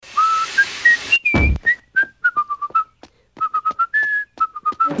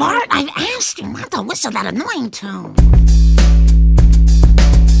Bart, I've asked you not to whistle that annoying tune.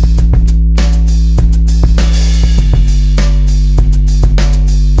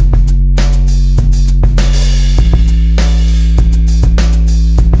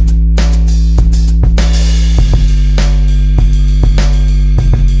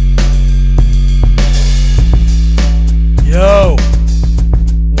 Yo,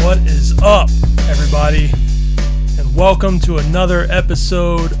 what is up, everybody? And welcome to another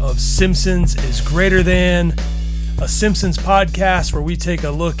episode of Simpsons is Greater Than, a Simpsons podcast where we take a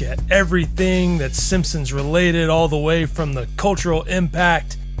look at everything that's Simpsons related, all the way from the cultural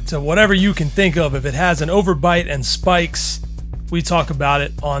impact to whatever you can think of. If it has an overbite and spikes, we talk about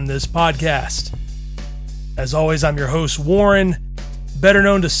it on this podcast. As always, I'm your host, Warren, better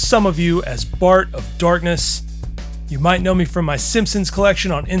known to some of you as Bart of Darkness. You might know me from my Simpsons collection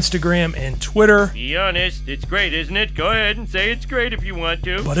on Instagram and Twitter. Be honest, it's great, isn't it? Go ahead and say it's great if you want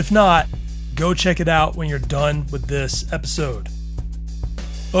to. But if not, go check it out when you're done with this episode.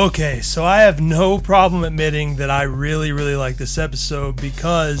 Okay, so I have no problem admitting that I really like this episode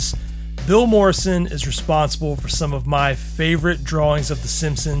because Bill Morrison is responsible for some of my favorite drawings of The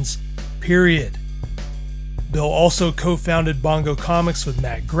Simpsons, period. Bill also co-founded Bongo Comics with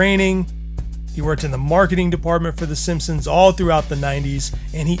Matt Groening. He worked in the marketing department for The Simpsons all throughout the 90s,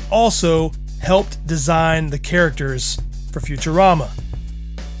 and he also helped design the characters for Futurama.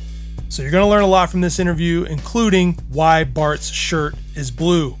 So you're going to learn a lot from this interview, including why Bart's shirt is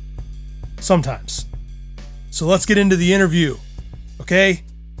blue. Sometimes. So let's get into the interview. Okay?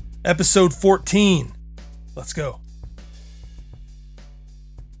 Episode 14. Let's go.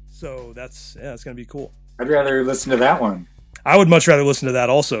 So that's going to be cool. I'd rather listen to that one. I would much rather listen to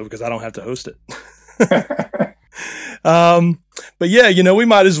that also because I don't have to host it. But yeah, we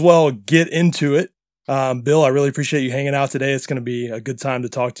might as well get into it. Bill, I really appreciate you hanging out today. It's going to be a good time to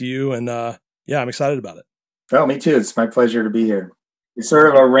talk to you. And I'm excited about it. Well, me too. It's my pleasure to be here. It's sort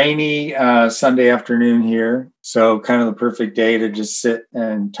of a rainy Sunday afternoon here. So kind of the perfect day to just sit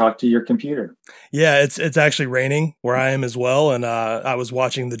and talk to your computer. Yeah, it's actually raining where I am as well. And I was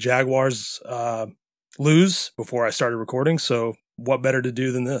watching the Jaguars lose before I started recording, so what better to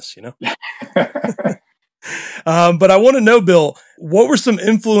do than this, But I want to know, Bill, what were some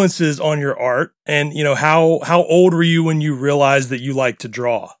influences on your art, and how old were you when you realized that you liked to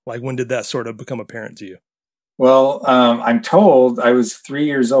draw? Like, when did that sort of become apparent to you? Well, I'm told I was 3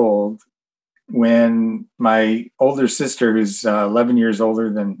 years old when my older sister, who's 11 years older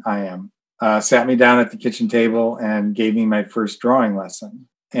than I am, sat me down at the kitchen table and gave me my first drawing lesson.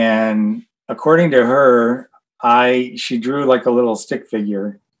 And according to her, she drew like a little stick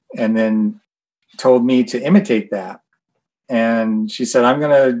figure and then told me to imitate that. And she said, I'm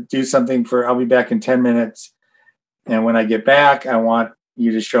going to do something I'll be back in 10 minutes. And when I get back, I want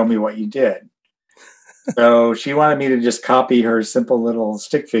you to show me what you did. So she wanted me to just copy her simple little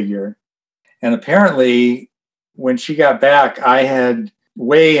stick figure. And apparently when she got back, I had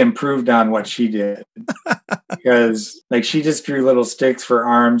way improved on what she did because she just drew little sticks for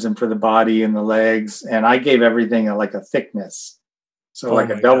arms and for the body and the legs, and I gave everything a thickness, so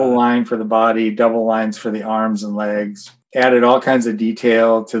a double line for the body, double lines for the arms and legs, added all kinds of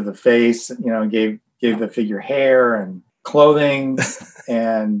detail to the face, gave the figure hair and clothing.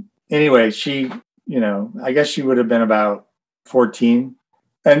 And anyway, she I guess she would have been about 14,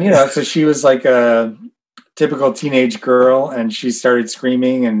 and so she was like a typical teenage girl, and she started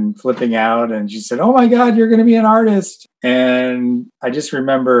screaming and flipping out, and she said, "Oh my God, you're going to be an artist." And I just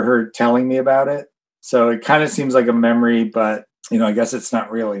remember her telling me about it. So it kind of seems like a memory, but I guess it's not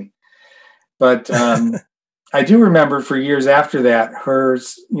really. But I do remember for years after that, her,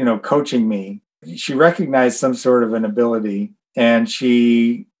 coaching me. She recognized some sort of an ability, and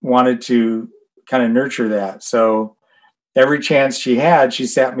she wanted to kind of nurture that. So every chance she had, she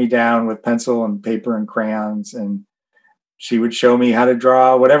sat me down with pencil and paper and crayons, and she would show me how to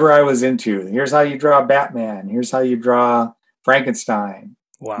draw whatever I was into. Here's how you draw Batman. Here's how you draw Frankenstein.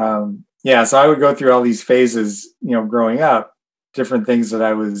 Wow. So I would go through all these phases, growing up, different things that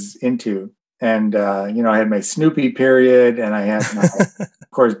I was into. And, I had my Snoopy period, and I had,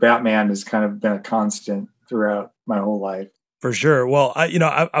 of course, Batman has kind of been a constant throughout my whole life. For sure. Well,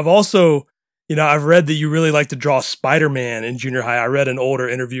 I've also... I've read that you really like to draw Spider-Man in junior high. I read an older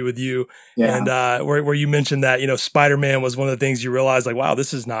interview with you, and where you mentioned that, Spider-Man was one of the things you realized, wow,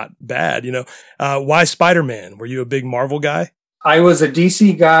 this is not bad. Why Spider-Man? Were you a big Marvel guy? I was a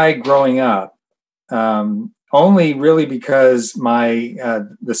DC guy growing up, only really because the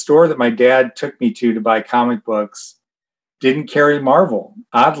store that my dad took me to buy comic books didn't carry Marvel.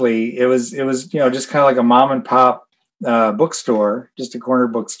 Oddly, it was just kind of like a mom and pop bookstore, just a corner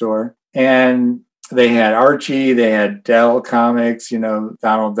bookstore. And they had Archie, they had Dell Comics,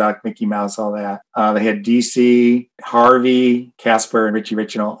 Donald Duck, Mickey Mouse, all that. They had DC, Harvey, Casper, and Richie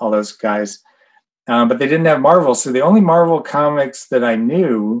Rich, and all those guys. But they didn't have Marvel. So the only Marvel comics that I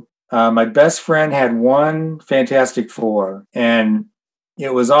knew, my best friend had one Fantastic Four, and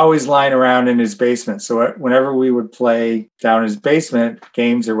it was always lying around in his basement. So whenever we would play down his basement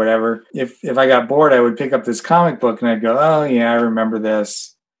games or whatever, if I got bored, I would pick up this comic book and I'd go, oh yeah, I remember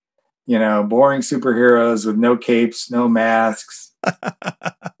this. Boring superheroes with no capes, no masks.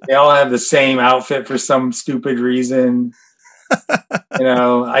 They all have the same outfit for some stupid reason.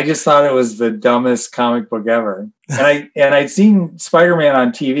 I just thought it was the dumbest comic book ever. And I'd seen Spider-Man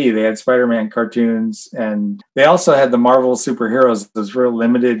on TV. They had Spider-Man cartoons, and they also had the Marvel superheroes, those real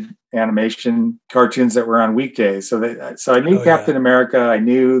limited animation cartoons that were on weekdays. So I knew Captain America, I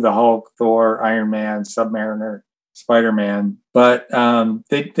knew the Hulk, Thor, Iron Man, Submariner, Spider-Man, but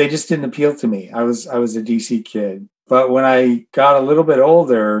they just didn't appeal to me. I was a DC kid. But when I got a little bit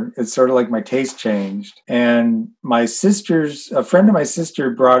older, it's sort of like my taste changed. And a friend of my sister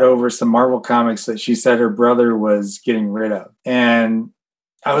brought over some Marvel comics that she said her brother was getting rid of. And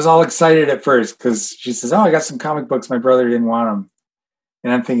I was all excited at first because she says, oh, I got some comic books. My brother didn't want them.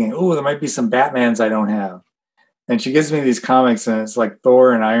 And I'm thinking, oh, there might be some Batmans I don't have. And she gives me these comics and it's like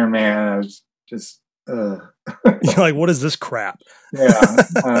Thor and Iron Man. And I was just, You're like, what is this crap?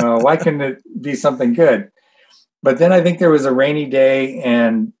 Yeah. Why couldn't it be something good? But then I think there was a rainy day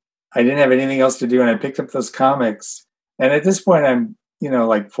and I didn't have anything else to do. And I picked up those comics. And at this point, I'm,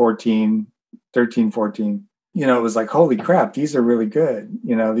 like 13, 14. It was like, holy crap, these are really good.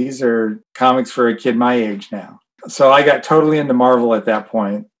 These are comics for a kid my age now. So I got totally into Marvel at that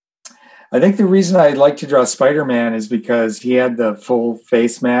point. I think the reason I like to draw Spider-Man is because he had the full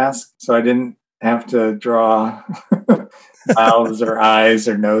face mask. So I didn't have to draw mouths or eyes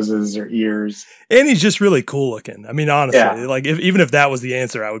or noses or ears. And he's just really cool looking. I mean, honestly, like even if that was the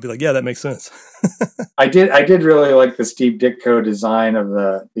answer, I would be like, yeah, that makes sense. I did really like the Steve Ditko design of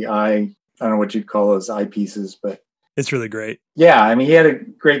the eye. I don't know what you'd call those eyepieces, but it's really great. Yeah. I mean, he had a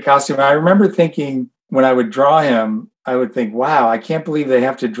great costume. I remember thinking when I would draw him, I would think, wow, I can't believe they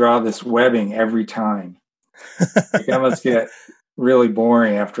have to draw this webbing every time. Like, that must get really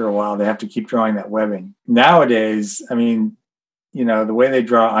boring after a while. They have to keep drawing that webbing. Nowadays, I mean, the way they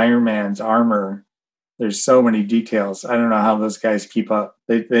draw Iron Man's armor, there's so many details. I don't know how those guys keep up.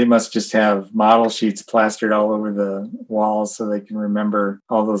 They must just have model sheets plastered all over the walls so they can remember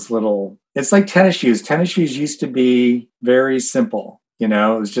all those little... It's like tennis shoes. Tennis shoes used to be very simple. It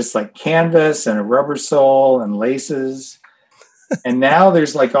was just like canvas and a rubber sole and laces. And now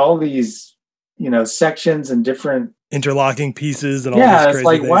there's like all these, sections and different interlocking pieces and all yeah, this it's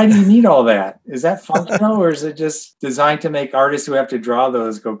like, things. Why do you need all that? Is that functional or is it just designed to make artists who have to draw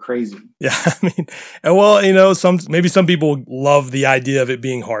those go crazy? Yeah, I mean, well, maybe some people love the idea of it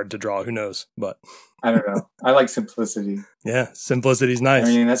being hard to draw. Who knows? But I don't know. I like simplicity. Yeah, simplicity's nice. I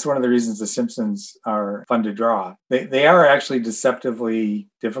mean, that's one of the reasons The Simpsons are fun to draw. They are actually deceptively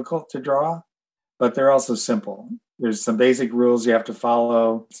difficult to draw, but they're also simple. There's some basic rules you have to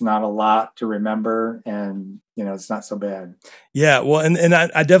follow. It's not a lot to remember, and it's not so bad. Yeah, well, and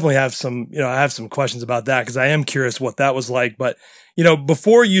I definitely have some, I have some questions about that because I am curious what that was like. But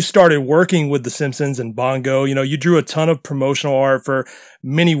before you started working with The Simpsons and Bongo, you drew a ton of promotional art for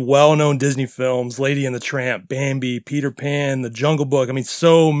many well-known Disney films: Lady and the Tramp, Bambi, Peter Pan, The Jungle Book. I mean,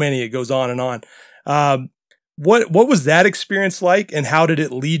 so many. It goes on and on. What was that experience like, and how did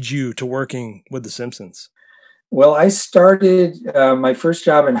it lead you to working with The Simpsons? Well, I started, my first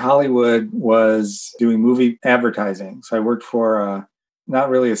job in Hollywood was doing movie advertising. So I worked for not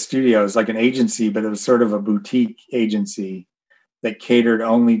really a studio, it was like an agency, but it was sort of a boutique agency that catered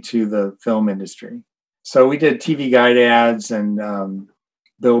only to the film industry. So we did TV guide ads and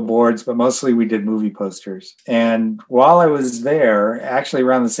billboards, but mostly we did movie posters. And while I was there, actually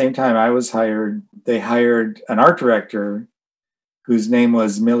around the same time I was hired, they hired an art director whose name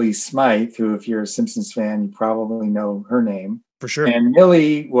was Millie Smythe, who, if you're a Simpsons fan, you probably know her name. For sure. And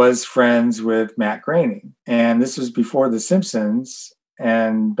Millie was friends with Matt Groening. And this was before The Simpsons,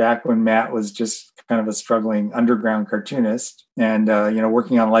 and back when Matt was just kind of a struggling underground cartoonist and,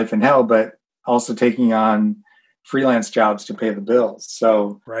 working on Life in Hell, but also taking on freelance jobs to pay the bills.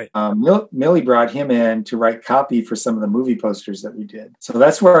 So right. Millie brought him in to write copy for some of the movie posters that we did. So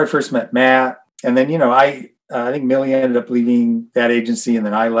that's where I first met Matt. And then, I think Millie ended up leaving that agency, and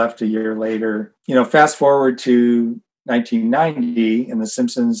then I left a year later. Fast forward to 1990, and The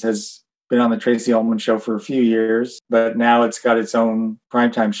Simpsons has been on the Tracy Ullman Show for a few years, but now it's got its own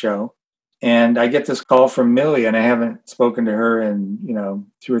primetime show. And I get this call from Millie, and I haven't spoken to her in,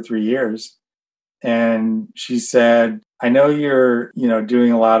 2 or 3 years. And she said, I know you're,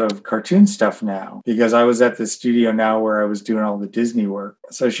 doing a lot of cartoon stuff now, because I was at the studio now where I was doing all the Disney work.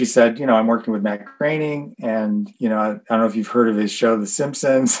 So she said, I'm working with Matt Groening, and, I don't know if you've heard of his show, The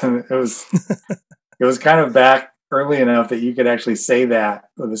Simpsons. And it was kind of back early enough that you could actually say that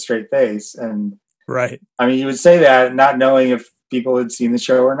with a straight face. And right. I mean, you would say that not knowing if people had seen the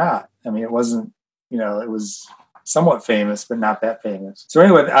show or not. I mean, it wasn't, it was somewhat famous, but not that famous. So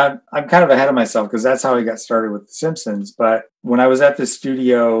anyway, I'm kind of ahead of myself because that's how I got started with The Simpsons. But when I was at the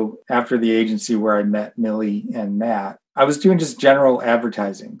studio after the agency where I met Millie and Matt, I was doing just general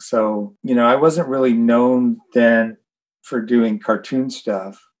advertising. So, I wasn't really known then for doing cartoon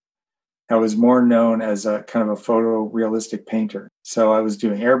stuff. I was more known as a kind of a photorealistic painter. So I was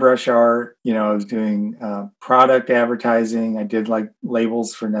doing airbrush art, I was doing product advertising. I did like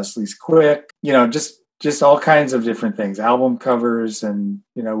labels for Nestle's Quick, just all kinds of different things, album covers. And,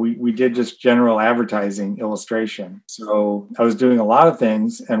 we did just general advertising illustration. So I was doing a lot of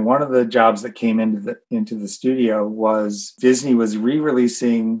things. And one of the jobs that came into the studio was Disney was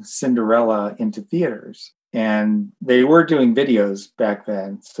re-releasing Cinderella into theaters. And they were doing videos back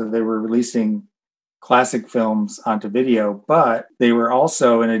then. So they were releasing classic films onto video, but they were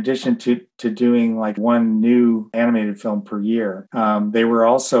also, in addition to doing like one new animated film per year, they were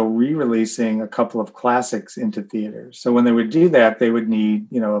also re-releasing a couple of classics into theaters. So when they would do that, they would need,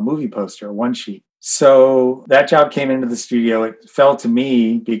 a movie poster, one sheet. So that job came into the studio. It fell to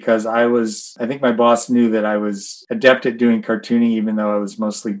me because I think my boss knew that I was adept at doing cartooning, even though I was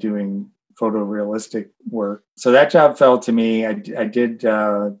mostly doing photorealistic work. So that job fell to me. I did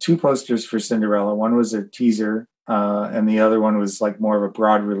 2 posters for Cinderella. One was a teaser, and the other one was like more of a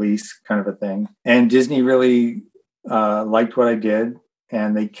broad release kind of a thing. And Disney really liked what I did,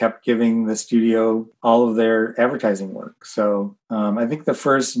 and they kept giving the studio all of their advertising work. So I think the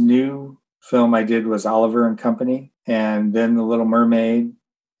first new film I did was Oliver and Company, and then The Little Mermaid,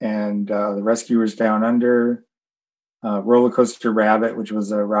 and The Rescuers Down Under, Roller Coaster Rabbit, which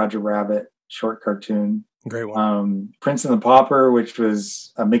was a Roger Rabbit short cartoon. Great one. Prince and the Pauper, which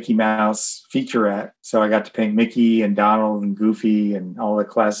was a Mickey Mouse featurette. So I got to paint Mickey and Donald and Goofy and all the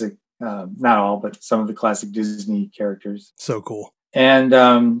classic, not all, but some of the classic Disney characters. So cool. And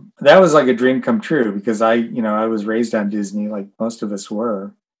that was like a dream come true because I was raised on Disney like most of us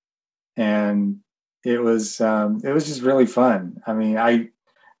were. And it was just really fun. I mean, I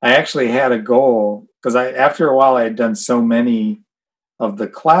actually had a goal because after a while I had done so many of the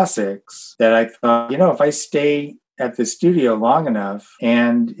classics that I thought, if I stay at the studio long enough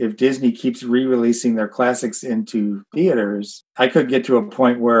and if Disney keeps re-releasing their classics into theaters, I could get to a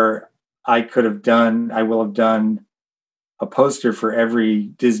point where I will have done a poster for every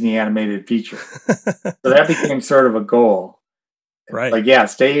Disney animated feature. So that became sort of a goal. Right. Like, yeah,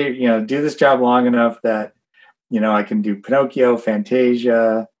 stay, do this job long enough that, I can do Pinocchio,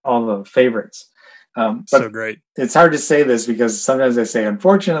 Fantasia, all the favorites. But so great. It's hard to say this because sometimes I say,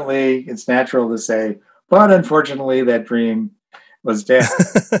 unfortunately, it's natural to say, but unfortunately, that dream was dashed.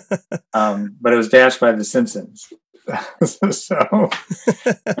 But it was dashed by The Simpsons. So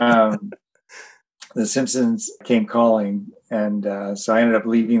The Simpsons came calling, and so I ended up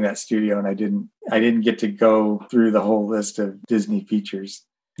leaving that studio, and I didn't get to go through the whole list of Disney features.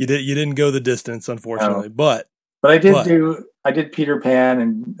 You didn't go the distance, unfortunately, but I did Peter Pan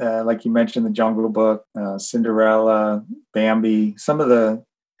and like you mentioned, The Jungle Book, Cinderella, Bambi, some of the,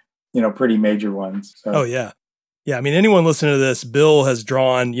 pretty major ones. So. Oh yeah. Yeah. I mean, anyone listening to this, Bill has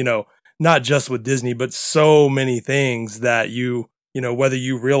drawn, not just with Disney, but so many things that whether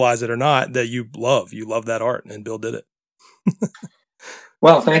you realize it or not, that you love that art, and Bill did it.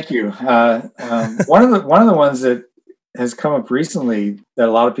 Well, thank you. One of the ones that has come up recently that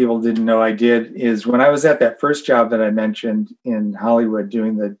a lot of people didn't know I did is when I was at that first job that I mentioned in Hollywood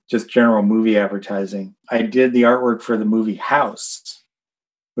doing the just general movie advertising, I did the artwork for the movie House,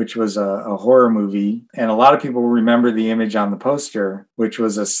 which was a horror movie. And a lot of people remember the image on the poster, which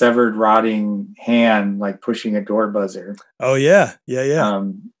was a severed, rotting hand, like pushing a door buzzer. Oh, yeah. Yeah.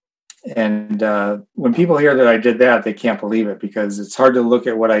 And when people hear that I did that, they can't believe it because it's hard to look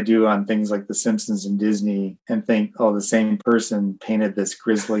at what I do on things like The Simpsons and Disney and think, oh, the same person painted this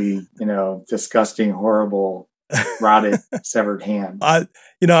grisly, disgusting, horrible, rotted, severed hand.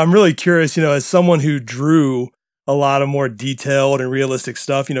 I'm really curious, as someone who drew a lot of more detailed and realistic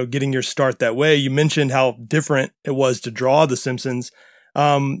stuff, getting your start that way. You mentioned how different it was to draw The Simpsons.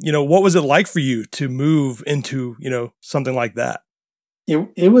 What was it like for you to move into, something like that?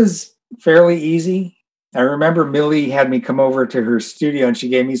 It was fairly easy. I remember Millie had me come over to her studio and she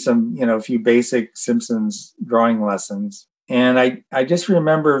gave me some, a few basic Simpsons drawing lessons. And I just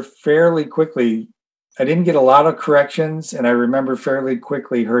remember fairly quickly, I didn't get a lot of corrections. And I remember fairly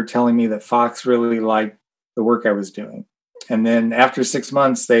quickly her telling me that Fox really liked the work I was doing. And then after 6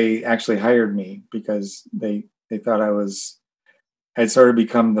 months, they actually hired me because they thought I'd sort of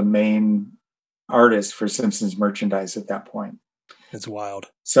become the main artist for Simpsons merchandise at that point. It's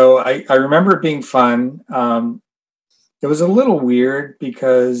wild. So I remember it being fun. It was a little weird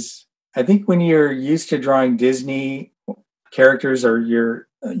because I think when you're used to drawing Disney characters or you're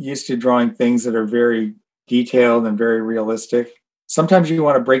used to drawing things that are very detailed and very realistic, sometimes you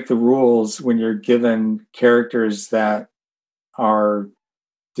want to break the rules when you're given characters that are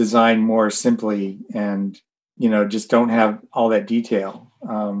designed more simply and, just don't have all that detail.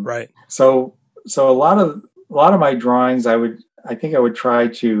 Right. So a lot of my drawings, I think I would try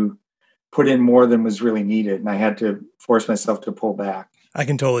to put in more than was really needed. And I had to force myself to pull back. I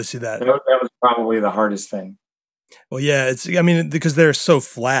can totally see that. That was probably the hardest thing. Well, yeah, because they're so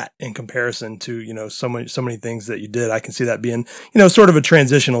flat in comparison to, so many things that you did. I can see that being, sort of a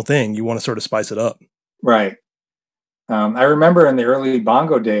transitional thing. You want to sort of spice it up. Right. I remember in the early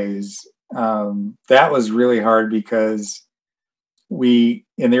Bongo days, that was really hard because in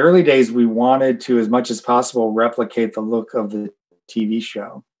the early days, we wanted to, as much as possible, replicate the look of the TV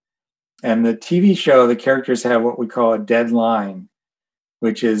show. And the TV show, the characters have what we call a dead line,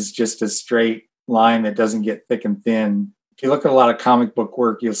 which is just a straight line that doesn't get thick and thin. If you look at a lot of comic book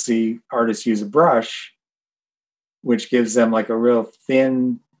work, you'll see artists use a brush, which gives them like a real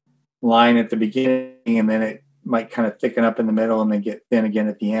thin line at the beginning, and then it might kind of thicken up in the middle and then get thin again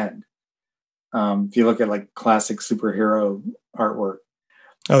at the end. If you look at like classic superhero artwork.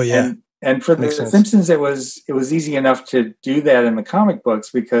 Oh yeah. And for the Simpsons, it was easy enough to do that in the comic books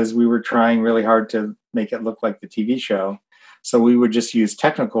because we were trying really hard to make it look like the TV show. So we would just use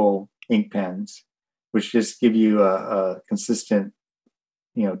technical ink pens, which just give you a consistent,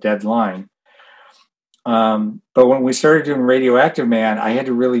 dead line. But when we started doing Radioactive Man, I had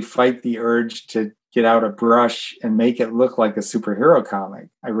to really fight the urge to get out a brush and make it look like a superhero comic.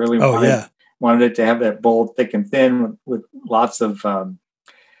 I really wanted it to have that bold, thick and thin with lots of,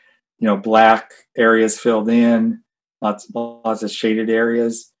 black areas filled in, lots of shaded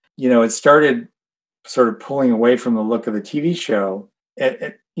areas. It started sort of pulling away from the look of the TV show.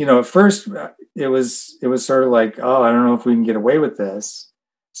 At first it was sort of like, oh, I don't know if we can get away with this.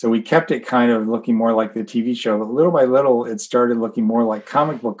 So we kept it kind of looking more like the TV show, but little by little, it started looking more like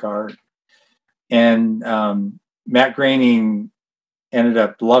comic book art. And Matt Groening ended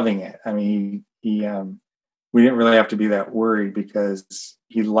up loving it. I mean, he we didn't really have to be that worried because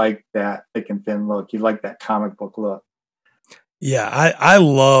he liked that thick and thin look. He liked that comic book look. Yeah, I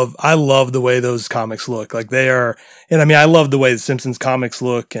love the way those comics look. Like they are, and I mean, I love the way the Simpsons comics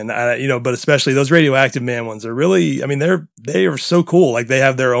look, and but especially those Radioactive Man ones are really, I mean, they are so cool. Like they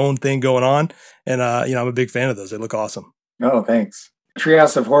have their own thing going on, and I'm a big fan of those. They look awesome. Oh, thanks.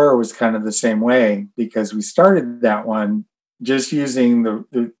 Treehouse of Horror was kind of the same way because we started that one just using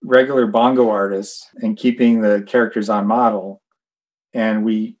the regular Bongo artists and keeping the characters on model, and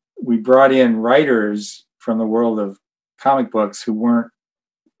we brought in writers from the world of comic books who weren't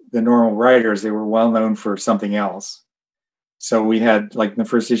the normal writers. They were well known for something else. So we had, like in the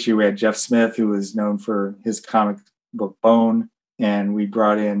first issue, we had Jeff Smith, who was known for his comic book Bone. And we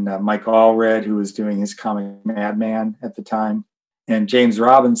brought in Mike Allred, who was doing his comic Madman at the time. And James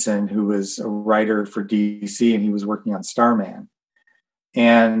Robinson, who was a writer for DC, and he was working on Starman.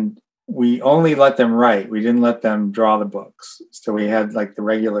 And we only let them write. We didn't let them draw the books. So we had like the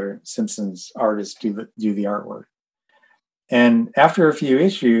regular Simpsons artists do the artwork. And after a few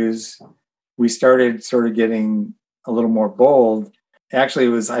issues, we started sort of getting a little more bold. Actually,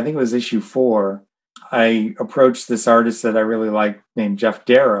 I think it was issue 4. I approached this artist that I really liked named Jeff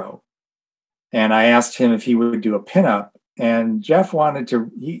Darrow. And I asked him if he would do a pinup. And Jeff wanted to,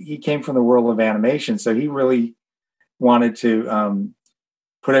 he came from the world of animation. So he really wanted to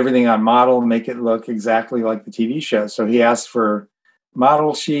put everything on model and make it look exactly like the TV show. So he asked for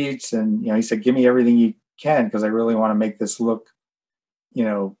model sheets and, he said, give me everything you can, because I really want to make this look,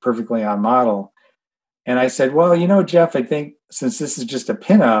 perfectly on model. And I said, well, Jeff, I think since this is just a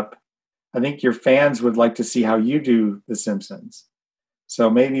pinup, I think your fans would like to see how you do The Simpsons.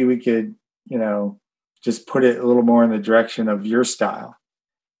 So maybe we could, just put it a little more in the direction of your style.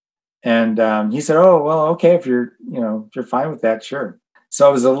 And he said, oh, well, okay, if you're fine with that, sure. So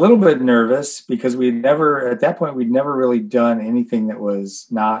I was a little bit nervous because we'd never really done anything that was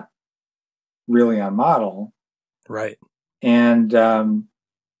not really on model. Right. And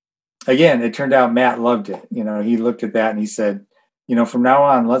again, it turned out Matt loved it. He looked at that and he said, from now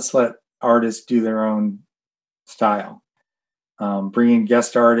on, let's let artists do their own style. Bring in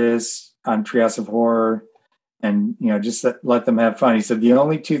guest artists on Treehouse of Horror, and just let them have fun. He said the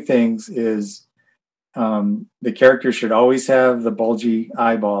only two things is the characters should always have the bulgy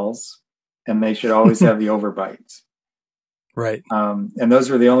eyeballs, and they should always have the overbites. Right. And those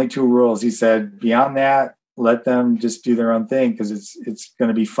were the only two rules. He said, beyond that, let them just do their own thing, because it's going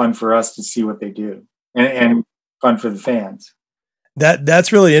to be fun for us to see what they do, and fun for the fans.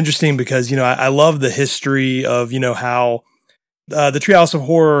 That's really interesting because, I love the history of, how the Treehouse of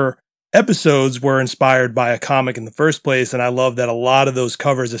Horror episodes were inspired by a comic in the first place. And I love that a lot of those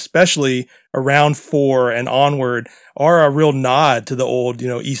covers, especially around 4 and onward, are a real nod to the old,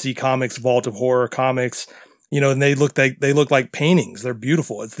 EC Comics, Vault of Horror comics, and they look like paintings. They're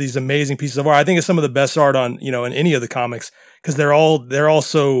beautiful. It's these amazing pieces of art. I think it's some of the best art on, in any of the comics, because they're all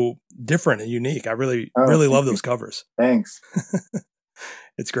so different and unique. I really love those covers. Thanks.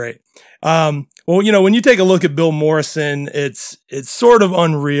 It's great. Well, when you take a look at Bill Morrison, it's sort of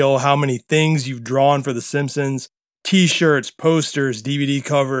unreal how many things you've drawn for The Simpsons: T-shirts, posters, DVD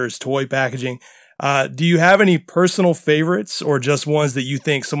covers, toy packaging. Do you have any personal favorites, or just ones that you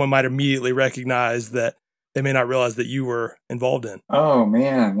think someone might immediately recognize that they may not realize that you were involved in? Oh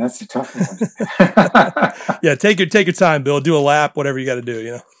man, that's a tough one. Yeah, take your time, Bill. Do a lap, whatever you got to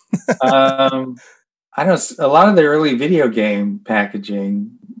do. I know a lot of the early video game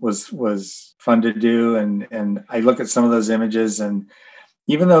packaging was fun to do, and I look at some of those images, and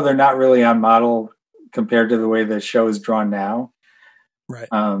even though they're not really on model compared to the way the show is drawn now, right?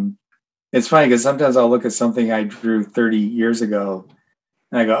 It's funny because sometimes I'll look at something I drew 30 years ago,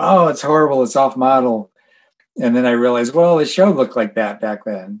 and I go, "Oh, it's horrible! It's off model," and then I realize, well, the show looked like that back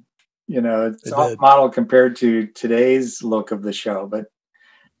then. It's off model compared to today's look of the show, but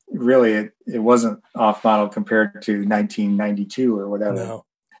really it wasn't off model compared to 1992 or whatever. No.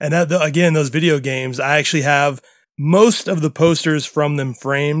 And again, those video games, I actually have most of the posters from them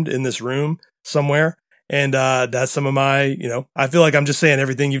framed in this room somewhere. And that's some of my, I feel like I'm just saying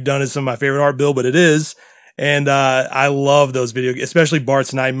everything you've done is some of my favorite art, Bill, but it is. And I love those especially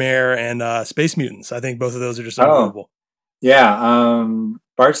Bart's Nightmare and Space Mutants. I think both of those are just unbelievable. Yeah.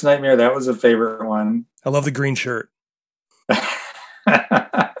 Bart's Nightmare, that was a favorite one. I love the green shirt.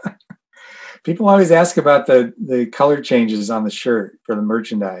 People always ask about the color changes on the shirt for the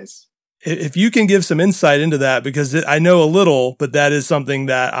merchandise. If you can give some insight into that, because I know a little, but that is something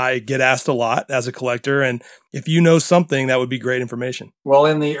that I get asked a lot as a collector. And if you know something, that would be great information. Well,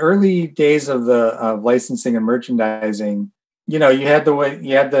 in the early days of the licensing and merchandising, you had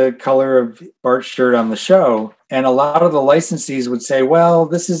the color of Bart's shirt on the show, and a lot of the licensees would say, well,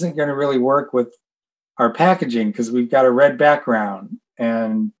 this isn't going to really work with our packaging because we've got a red background.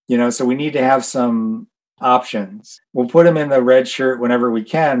 And, so we need to have some options. We'll put them in the red shirt whenever we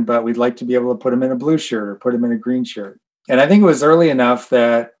can, but we'd like to be able to put them in a blue shirt or put them in a green shirt. And I think it was early enough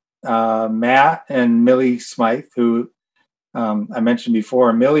that Matt and Millie Smythe, who I mentioned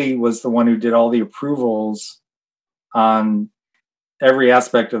before, Millie was the one who did all the approvals on every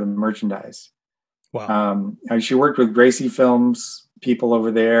aspect of the merchandise. Wow. She worked with Gracie Films people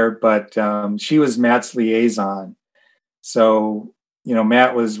over there, but she was Matt's liaison. So,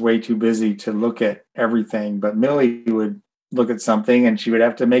 Matt was way too busy to look at everything, but Millie would look at something and she would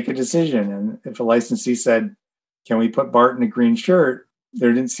have to make a decision. And if a licensee said, can we put Bart in a green shirt?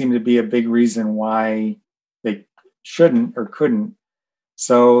 There didn't seem to be a big reason why they shouldn't or couldn't.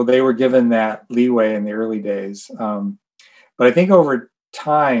 So they were given that leeway in the early days. But I think over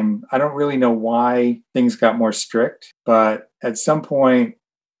time, I don't really know why things got more strict, but at some point,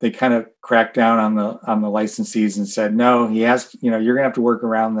 they kind of cracked down on the licensees and said, no, he has, you're going to have to work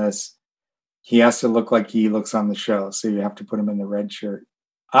around this. He has to look like he looks on the show. So you have to put him in the red shirt.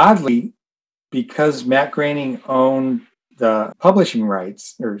 Oddly, because Matt Groening owned the publishing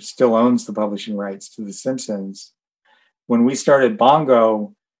rights, or still owns the publishing rights to The Simpsons, when we started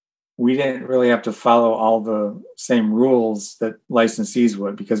Bongo, we didn't really have to follow all the same rules that licensees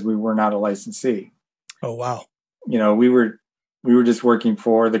would because we were not a licensee. Oh, wow. We were just working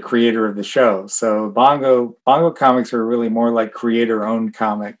for the creator of the show. So Bongo comics were really more like creator-owned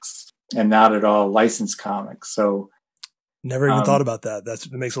comics and not at all licensed comics. So never even thought about that.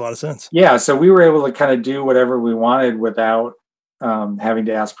 That makes a lot of sense. Yeah, so we were able to kind of do whatever we wanted without having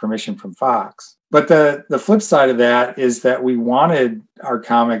to ask permission from Fox. But the flip side of that is that we wanted our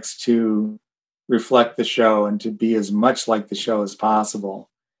comics to reflect the show and to be as much like the show as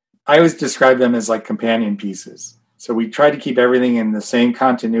possible. I always describe them as like companion pieces. So we tried to keep everything in the same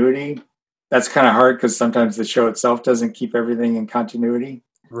continuity. That's kind of hard because sometimes the show itself doesn't keep everything in continuity.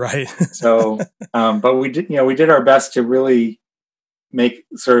 Right. So, but we did our best to really make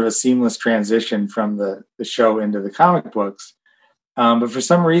sort of a seamless transition from the show into the comic books. But for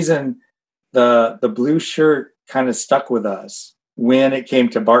some reason, the blue shirt kind of stuck with us when it came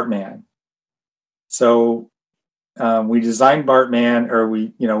to Bartman. So we designed Bartman, or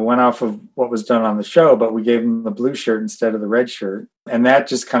we went off of what was done on the show, but we gave him the blue shirt instead of the red shirt, and that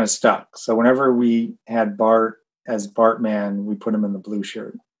just kind of stuck. So whenever we had Bart as Bartman, we put him in the blue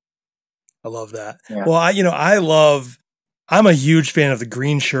shirt. I love that. Yeah. Well, I'm a huge fan of the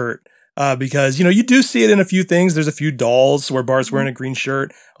green shirt because, you do see it in a few things. There's a few dolls where Bart's wearing a green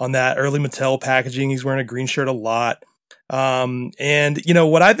shirt. On that early Mattel packaging, he's wearing a green shirt a lot. And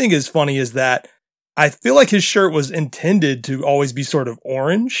what I think is funny is that I feel like his shirt was intended to always be sort of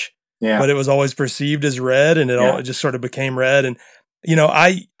orange, but it was always perceived as red, and it just sort of became red. And,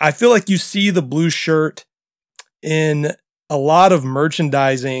 I feel like you see the blue shirt in a lot of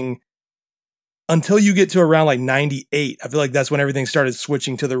merchandising until you get to around like 98. I feel like that's when everything started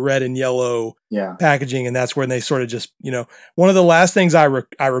switching to the red and yellow packaging. And that's when they sort of just, one of the last things I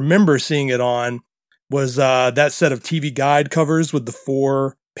remember seeing it on was that set of TV guide covers with the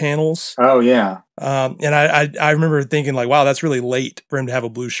 4 panels. Oh yeah. And I remember thinking like, wow, that's really late for him to have a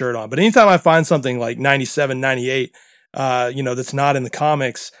blue shirt on. But anytime I find something like 97, 98, that's not in the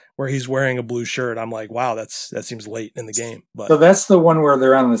comics where he's wearing a blue shirt, I'm like, wow, that seems late in the game. But so that's the one where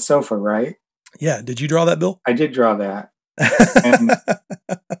they're on the sofa, right? Yeah. Did you draw that, Bill? I did draw that.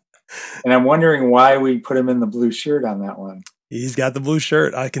 And I'm wondering why we put him in the blue shirt on that one. He's got the blue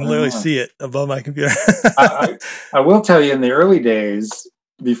shirt. I can literally see it above my computer. I will tell you, in the early days,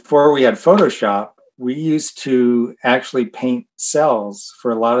 before we had Photoshop, we used to actually paint cells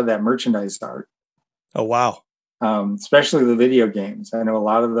for a lot of that merchandise art. Oh, wow. Especially the video games. I know a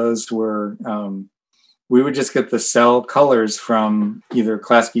lot of those were, we would just get the cell colors from either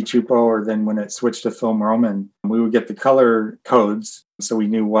Klasky Chupo, or then when it switched to Film Roman, we would get the color codes. So we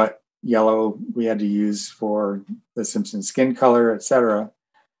knew what yellow we had to use for the Simpsons skin color, etc.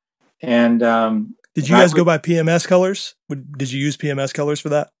 And did you guys go by PMS colors? Did you use PMS colors for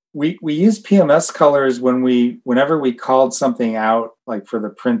that? We used PMS colors whenever we called something out, like for the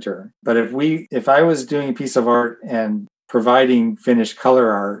printer. But if I was doing a piece of art and providing finished color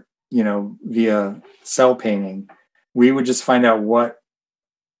art, via cell painting, we would just find out what,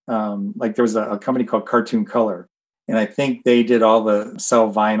 like there was a company called Cartoon Color, and I think they did all the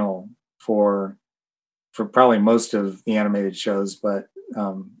cell vinyl for probably most of the animated shows, but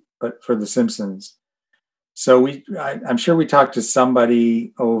for the Simpsons. So I'm sure we talked to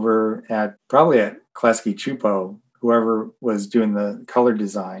somebody over at Klasky Chupo, whoever was doing the color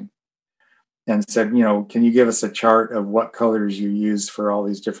design, and said, can you give us a chart of what colors you use for all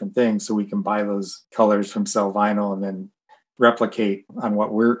these different things so we can buy those colors from cell vinyl and then replicate on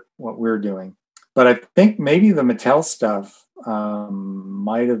what we're doing. But I think maybe the Mattel stuff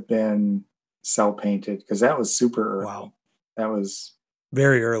might have been cell painted, because that was super early. Wow. That was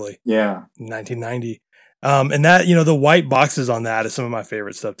very early. Yeah. 1990. And that, the white boxes on that is some of my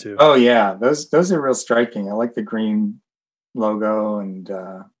favorite stuff too. Oh yeah. Those are real striking. I like the green logo and,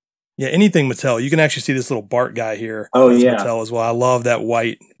 yeah, anything Mattel. You can actually see this little Bart guy here. Oh, That's yeah. Mattel as well. I love that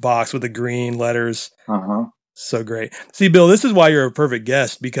white box with the green letters. Uh-huh. So great. See, Bill, this is why you're a perfect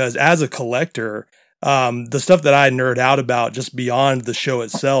guest, because as a collector, the stuff that I nerd out about just beyond the show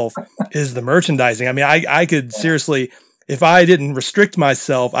itself is the merchandising. I mean, I could seriously, if I didn't restrict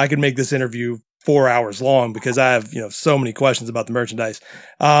myself, I could make this interview 4 hours long, because I have, so many questions about the merchandise.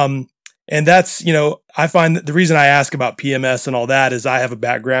 And that's, I find that the reason I ask about PMS and all that is I have a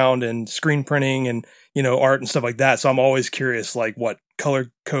background in screen printing and, art and stuff like that. So I'm always curious, like what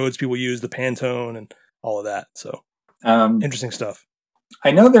color codes people use, the Pantone and all of that. So interesting stuff.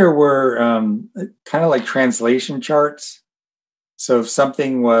 I know there were kind of like translation charts. So if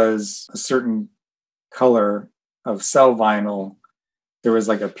something was a certain color of cell vinyl, there was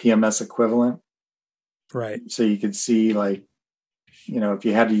like a PMS equivalent. Right. So you could see, like, if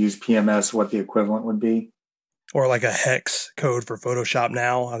you had to use PMS, what the equivalent would be. Or like a hex code for Photoshop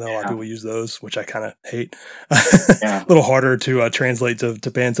now. I know a lot of people use those, which I kind of hate. Yeah. A little harder to translate to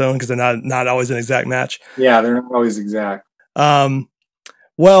Pantone, because they're not always an exact match. Yeah, they're not always exact.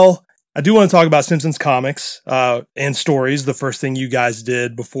 Well, I do want to talk about Simpsons comics and stories. The first thing you guys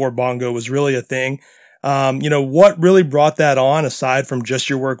did before Bongo was really a thing. What really brought that on, aside from just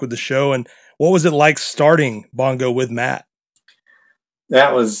your work with the show, and what was it like starting Bongo with Matt?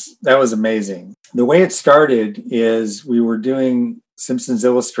 That was amazing. The way it started is we were doing Simpsons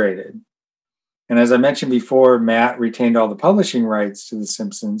Illustrated. And as I mentioned before, Matt retained all the publishing rights to The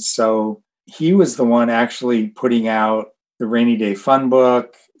Simpsons. So he was the one actually putting out the Rainy Day Fun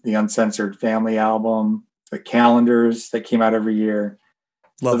Book, the Uncensored Family Album, the calendars that came out every year.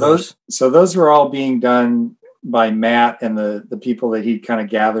 Love those. So those were all being done by Matt and the people that he kind of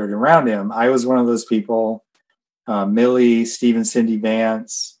gathered around him. I was one of those people. Millie, Steve and Cindy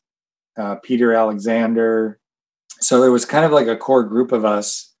Vance, Peter Alexander. So there was kind of like a core group of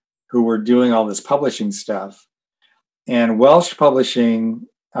us who were doing all this publishing stuff. And Welsh Publishing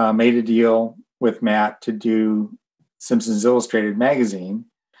made a deal with Matt to do Simpsons Illustrated magazine,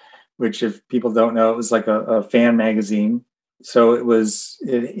 which, if people don't know, it was like a fan magazine. So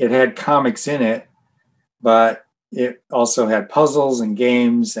it had comics in it, but it also had puzzles and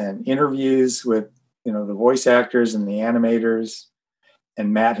games and interviews with, the voice actors and the animators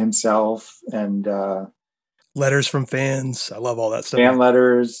and Matt himself, and letters from fans. I love all that stuff. Fan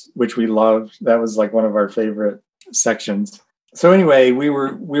letters, which we loved. That was like one of our favorite sections. So anyway, we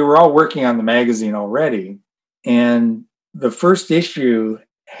were all working on the magazine already, and the first issue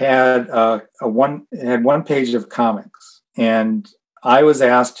had one page of comics, and I was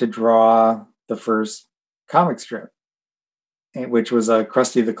asked to draw the first comic strip, which was a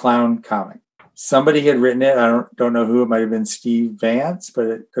Krusty the Clown comic. Somebody had written it. I don't know who. It might have been Steve Vance, but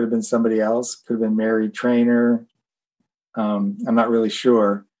it could have been somebody else. Could have been Mary Trainer. I'm not really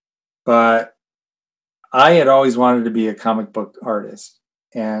sure, but I had always wanted to be a comic book artist,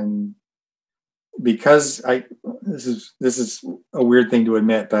 and because this is a weird thing to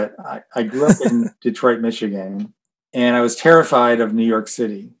admit, but I grew up in Detroit, Michigan, and I was terrified of New York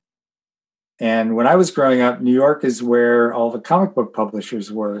City. And when I was growing up, New York is where all the comic book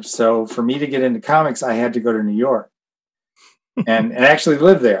publishers were. So for me to get into comics, I had to go to New York and actually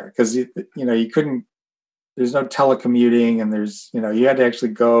live there, because you couldn't. There's no telecommuting, and you had to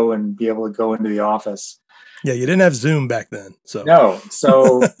actually go and be able to go into the office. Yeah, you didn't have Zoom back then. So no.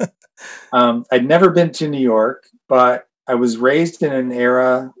 So I'd never been to New York, but I was raised in an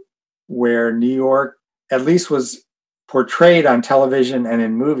era where New York at least was portrayed on television and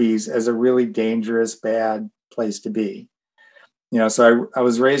in movies as a really dangerous, bad place to be. So I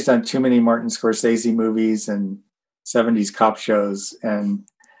was raised on too many Martin Scorsese movies and 70s cop shows. And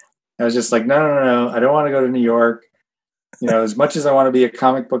I was just like, no, I don't want to go to New York. As much as I want to be a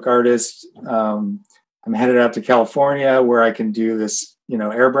comic book artist, I'm headed out to California, where I can do this,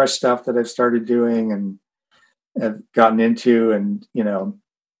 airbrush stuff that I've started doing and have gotten into. And,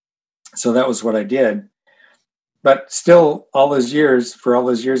 so that was what I did. But still, for all those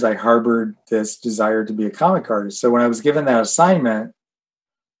years, I harbored this desire to be a comic artist. So when I was given that assignment,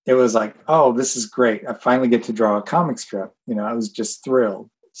 it was like, oh, this is great. I finally get to draw a comic strip. I was just thrilled.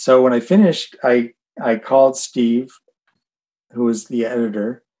 So when I finished, I called Steve, who was the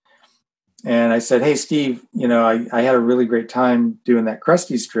editor, and I said, hey, Steve, I had a really great time doing that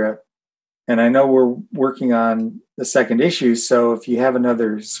Krusty strip, and I know we're working on the second issue. So if you have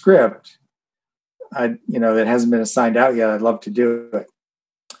another script, that hasn't been assigned out yet, I'd love to do it.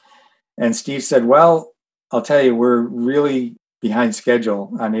 And Steve said, well, I'll tell you, we're really behind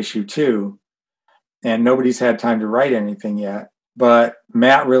schedule on issue 2, and nobody's had time to write anything yet. But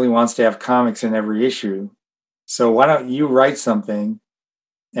Matt really wants to have comics in every issue. So why don't you write something,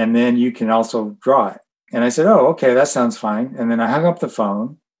 and then you can also draw it? And I said, oh, okay, that sounds fine. And then I hung up the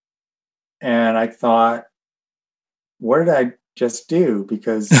phone, and I thought, what did I just do?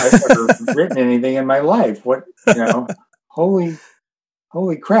 Because I've never written anything in my life. What, holy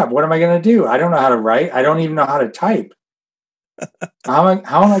crap, what am I going to do? I don't know how to write. I don't even know how to type. How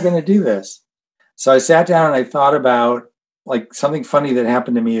am I going to do this? So I sat down and I thought about like something funny that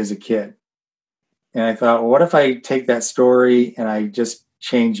happened to me as a kid. And I thought, well, what if I take that story and I just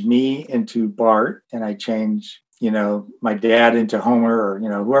change me into Bart, and I change, my dad into Homer, or,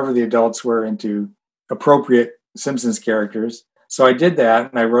 whoever the adults were, into appropriate Simpsons characters. So I did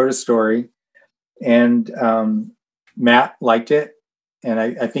that, and I wrote a story, and Matt liked it. And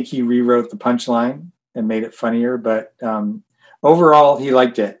I think he rewrote the punchline and made it funnier, but overall he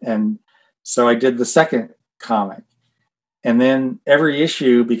liked it. And so I did the second comic. And then every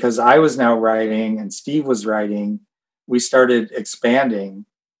issue, because I was now writing and Steve was writing, we started expanding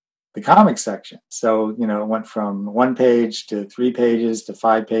the comic section. So, it went from 1 page to 3 pages to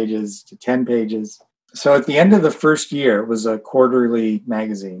 5 pages to 10 pages. So at the end of the first year, it was a quarterly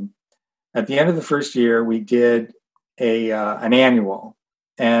magazine. At the end of the first year, we did an annual.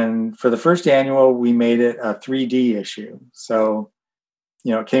 And for the first annual, we made it a 3D issue. So,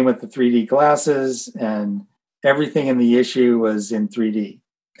 it came with the 3D glasses, and everything in the issue was in 3D.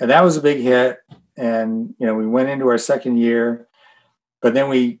 And that was a big hit. And, we went into our second year. But then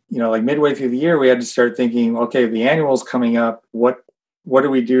we, like midway through the year, we had to start thinking, okay, the annual's coming up. What do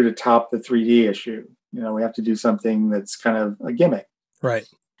we do to top the 3D issue? we have to do something that's kind of a gimmick. Right.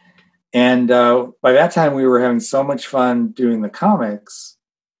 And by that time, we were having so much fun doing the comics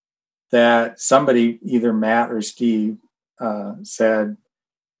that somebody, either Matt or Steve, said,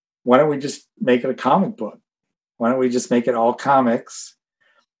 why don't we just make it a comic book? Why don't we just make it all comics?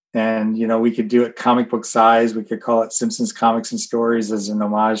 And, we could do it comic book size. We could call it Simpsons Comics and Stories as an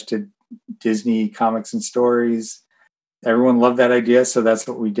homage to Disney Comics and Stories. Everyone loved that idea, so that's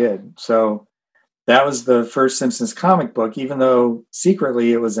what we did. So that was the first Simpsons comic book, even though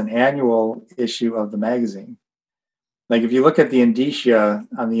secretly it was an annual issue of the magazine. Like if you look at the indicia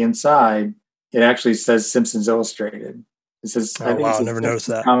on the inside, it actually says Simpsons Illustrated. It says, I never noticed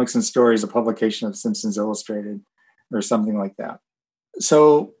that. Comics and Stories, a publication of Simpsons Illustrated or something like that.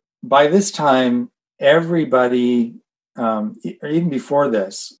 So by this time, everybody, or even before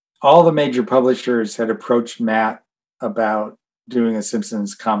this, all the major publishers had approached Matt about doing a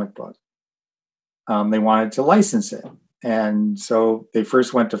Simpsons comic book. They wanted to license it. And so they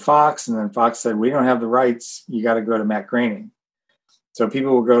first went to Fox, and then Fox said, we don't have the rights. You got to go to Matt Groening. So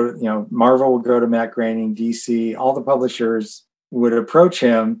people will go to, Marvel would go to Matt Groening, DC, all the publishers would approach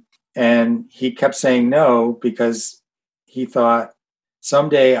him. And he kept saying no, because he thought,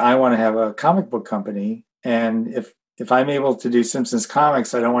 someday I want to have a comic book company. And if I'm able to do Simpsons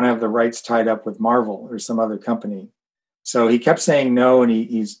comics, I don't want to have the rights tied up with Marvel or some other company. So he kept saying no. And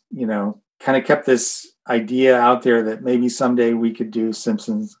he's, kind of kept this idea out there that maybe someday we could do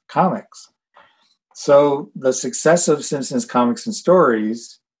Simpsons comics. So the success of Simpsons Comics and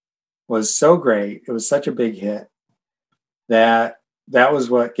Stories was so great. It was such a big hit that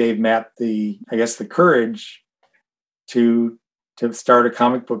was what gave Matt the courage to start a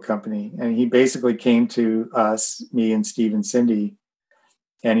comic book company. And he basically came to us, me and Steve and Cindy,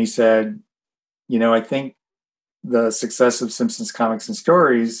 and he said, I think the success of Simpsons Comics and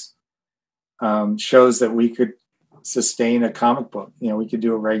Stories shows that we could sustain a comic book. We could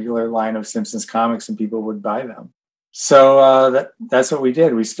do a regular line of Simpsons comics and people would buy them. So that's what we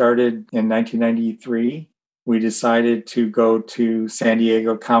did. We started in 1993. We decided to go to San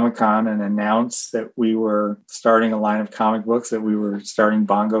Diego Comic-Con and announce that we were starting a line of comic books, that we were starting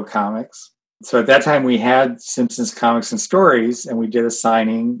Bongo Comics. So at that time we had Simpsons Comics and Stories, and we did a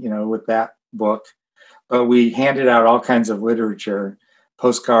signing, with that book, but we handed out all kinds of literature,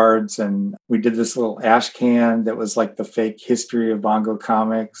 postcards, and we did this little ash can that was like the fake history of Bongo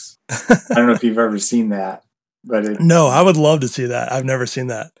Comics. I don't know if you've ever seen that, but no, I would love to see that. I've never seen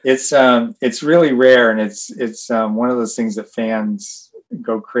that. It's really rare, and it's one of those things that fans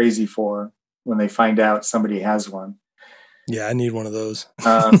go crazy for when they find out somebody has one. Yeah, I need one of those.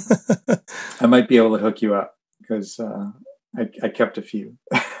 I might be able to hook you up because I kept a few.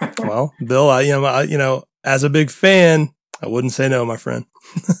 Well, Bill, as a big fan, I wouldn't say no, my friend.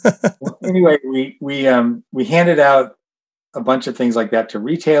 Well, anyway, we handed out a bunch of things like that to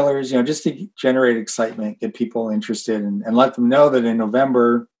retailers, just to generate excitement, get people interested, and let them know that in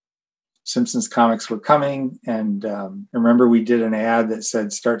November, Simpsons comics were coming. And remember, we did an ad that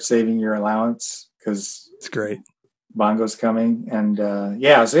said, start saving your allowance because it's great. Bongo's coming. And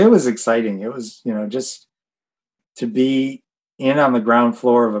so it was exciting. It was, just to be in on the ground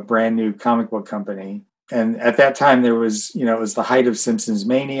floor of a brand new comic book company. And at that time, there was, it was the height of Simpsons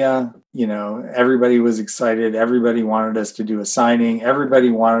mania. Everybody was excited. Everybody wanted us to do a signing. Everybody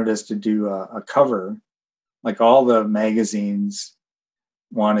wanted us to do a cover. Like all the magazines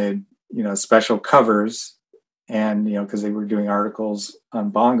wanted, special covers. And, because they were doing articles on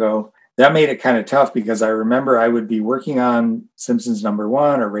Bongo. That made it kind of tough because I remember I would be working on Simpsons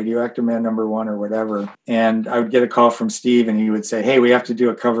 #1 or Radioactive Man #1 or whatever. And I would get a call from Steve and he would say, hey, we have to do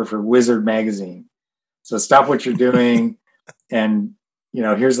a cover for Wizard magazine. So stop what you're doing. And,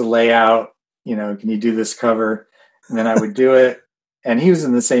 here's the layout, can you do this cover? And then I would do it. And he was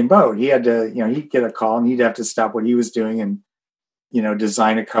in the same boat. He had to, he'd get a call and he'd have to stop what he was doing and,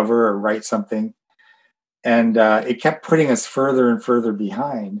 design a cover or write something. And it kept putting us further and further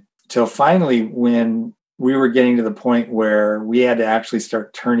behind till finally when we were getting to the point where we had to actually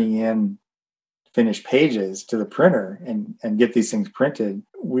start turning in finished pages to the printer and get these things printed.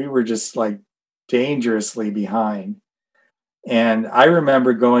 We were just like dangerously behind. And I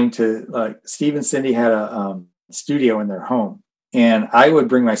remember going to Steve and Cindy had a studio in their home, and I would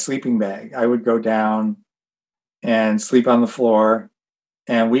bring my sleeping bag. I would go down and sleep on the floor,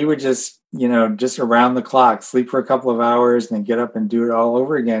 and we would just around the clock sleep for a couple of hours and then get up and do it all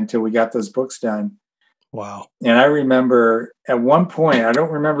over again until we got those books done. Wow. And I remember at one point, I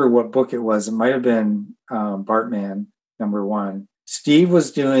don't remember what book it was. It might have been Bartman #1. Steve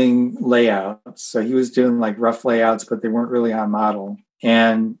was doing layouts. So he was doing like rough layouts, but they weren't really on model.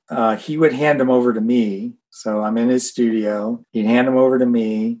 And he would hand them over to me. So I'm in his studio. He'd hand them over to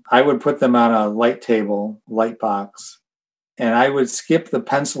me. I would put them on a light table, light box, and I would skip the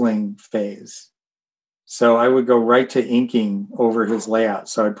penciling phase. So I would go right to inking over his layout.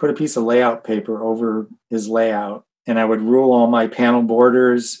 So I'd put a piece of layout paper over his layout, and I would rule all my panel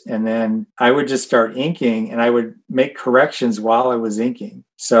borders, and then I would just start inking, and I would make corrections while I was inking.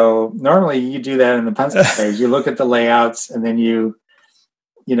 So normally you do that in the pencil phase. You look at the layouts, and then you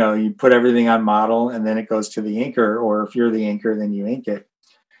put everything on model, and then it goes to the inker, or if you're the inker, then you ink it.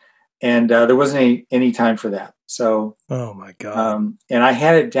 And there wasn't any time for that. So, oh my God. And I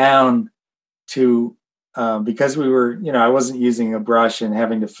had it down to, because we were, I wasn't using a brush and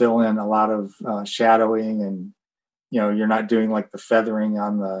having to fill in a lot of shadowing, and, you're not doing like the feathering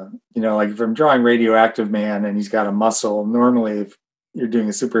on the, like if I'm drawing Radioactive Man and he's got a muscle, normally if you're doing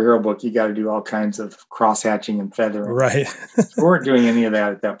a superhero book, you got to do all kinds of cross hatching and feathering. Right. So we weren't doing any of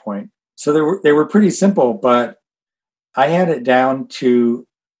that at that point. So they were pretty simple, but I had it down to,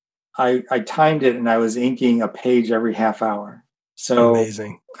 I timed it, and I was inking a page every half hour. So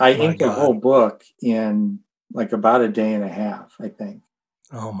amazing. I inked the whole book in like about a day and a half, I think.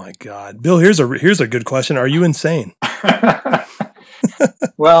 Oh my God. Bill, here's a good question. Are you insane?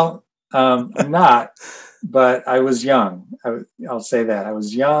 Well, I'm not, but I was young. I'll say that. I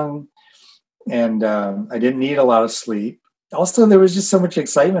was young, and I didn't need a lot of sleep. Also, there was just so much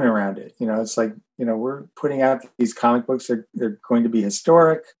excitement around it. It's like, we're putting out these comic books. They're going to be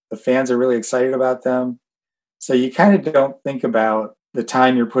historic. The fans are really excited about them. So you kind of don't think about the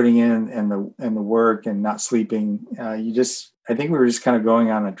time you're putting in and the work and not sleeping. I think we were just kind of going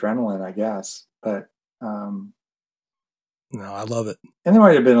on adrenaline, I guess. But no, I love it. And there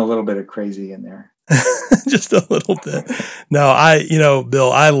might have been a little bit of crazy in there. Just a little bit. No,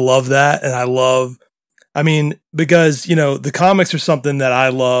 Bill, I love that. And because, the comics are something that I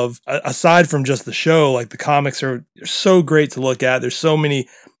love aside from just the show. Like the comics are so great to look at. There's so many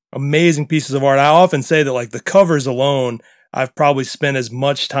amazing pieces of art. I often say that like the covers alone, I've probably spent as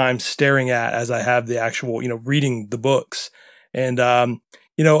much time staring at as I have the actual, reading the books. And, a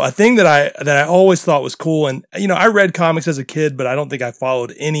thing that I always thought was cool. And, I read comics as a kid, but I don't think I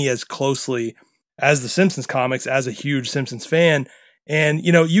followed any as closely as the Simpsons comics as a huge Simpsons fan. And,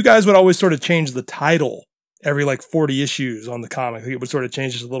 you guys would always sort of change the title every like 40 issues on the comic. I think it would sort of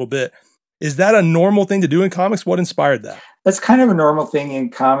change just a little bit. Is that a normal thing to do in comics? What inspired that? That's kind of a normal thing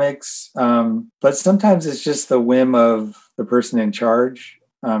in comics. But sometimes it's just the whim of the person in charge,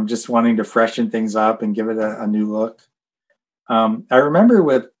 just wanting to freshen things up and give it a new look. I remember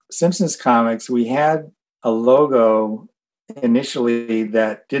with Simpsons comics, we had a logo initially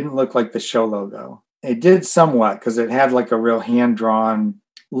that didn't look like the show logo. It did somewhat because it had like a real hand-drawn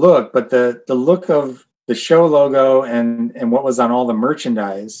look, but the look of the show logo and what was on all the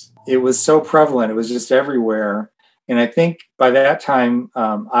merchandise, it was so prevalent. It was just everywhere. And I think by that time,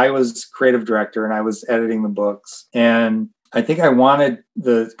 I was creative director and I was editing the books. And I think I wanted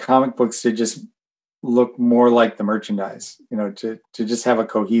the comic books to just look more like the merchandise, to just have a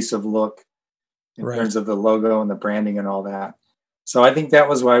cohesive look in terms of the logo and the branding and all that. So I think that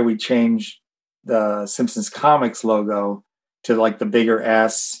was why we changed the Simpsons Comics logo to like the bigger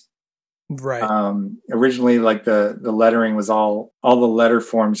S. Right. Originally, like the lettering was all the letter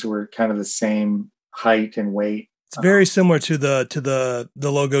forms were kind of the same height and weight. It's very similar to the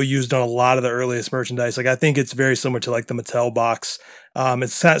logo used on a lot of the earliest merchandise. Like I think it's very similar to like the Mattel box.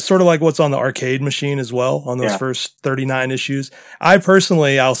 It's sort of like what's on the arcade machine as well on those first 39 issues.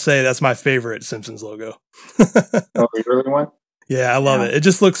 I'll say that's my favorite Simpsons logo. Oh, the early one? Yeah, I love it. It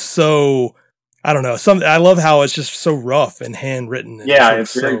just looks so, I don't know. I love how it's just so rough and handwritten.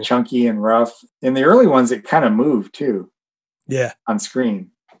 It's very chunky and rough. In the early ones, it kind of moved too. Yeah. On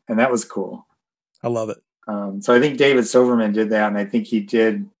screen. And that was cool. I love it. So I think David Silverman did that. And I think he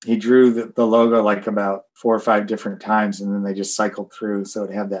drew the logo like about 4 or 5 different times. And then they just cycled through. So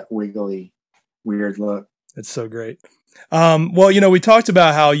it had that wiggly, weird look. It's so great. Well, we talked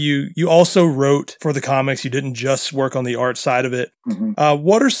about how you also wrote for the comics. You didn't just work on the art side of it. Mm-hmm.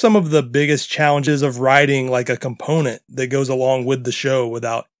 What are some of the biggest challenges of writing like a component that goes along with the show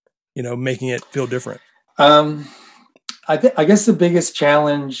without, making it feel different? I guess the biggest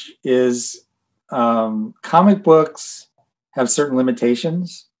challenge is comic books have certain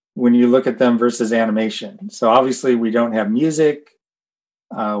limitations when you look at them versus animation. So obviously we don't have music.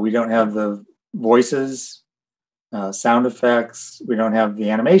 We don't have the voices, sound effects. We don't have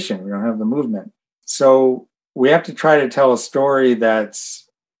the animation. We don't have the movement. So we have to try to tell a story that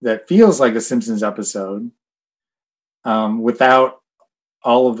feels like a Simpsons episode without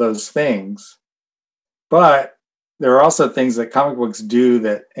all of those things. But there are also things that comic books do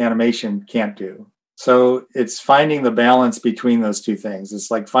that animation can't do. So it's finding the balance between those two things.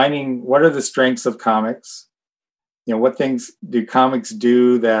 It's like finding what are the strengths of comics. What things do comics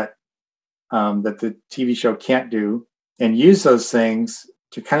do that that the TV show can't do, and use those things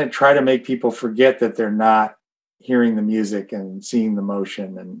to kind of try to make people forget that they're not hearing the music and seeing the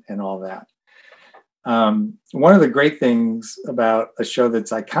motion and all that. One of the great things about a show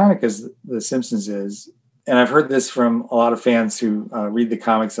that's iconic as The Simpsons is, and I've heard this from a lot of fans who read the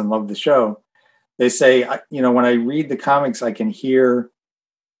comics and love the show, they say, when I read the comics, I can hear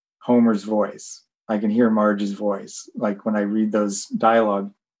Homer's voice. I can hear Marge's voice, like when I read those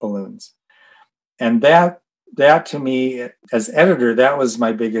dialogue balloons. And that to me, as editor, that was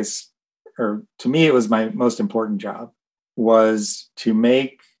my biggest, or to me, it was my most important job, was to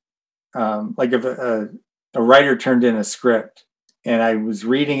make, like if a writer turned in a script and I was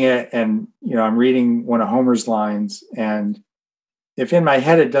reading it and, I'm reading one of Homer's lines, and if in my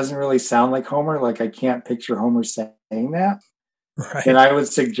head it doesn't really sound like Homer, like I can't picture Homer saying that, right. then I would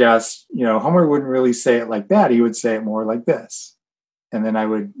suggest, Homer wouldn't really say it like that. He would say it more like this. And then I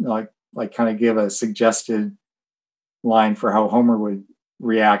would like kind of give a suggested line for how Homer would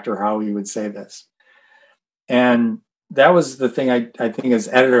react or how he would say this. And that was the thing I think as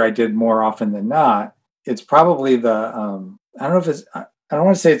editor I did more often than not. It's probably I don't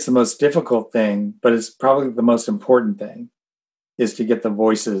want to say it's the most difficult thing, but it's probably the most important thing, is to get the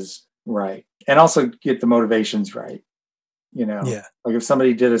voices right and also get the motivations right. Yeah. Like if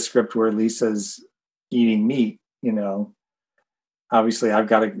somebody did a script where Lisa's eating meat, obviously I've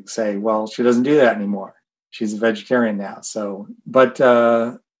got to say, well, she doesn't do that anymore. She's a vegetarian now. So, but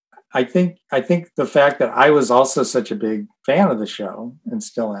I think the fact that I was also such a big fan of the show and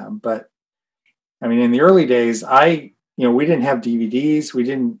still am, but I mean, in the early days, we didn't have DVDs. We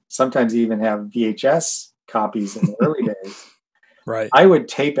didn't sometimes even have VHS copies in the early days. Right. I would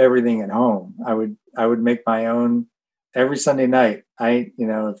tape everything at home. I would make my own every Sunday night.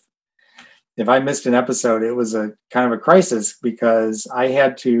 If I missed an episode, it was a kind of a crisis, because I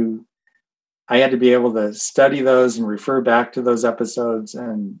had to be able to study those and refer back to those episodes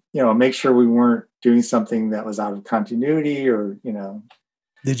and, make sure we weren't doing something that was out of continuity or.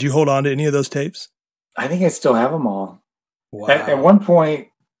 Did you hold on to any of those tapes? I think I still have them all. Wow. At one point,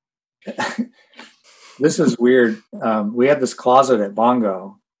 this is weird. We had this closet at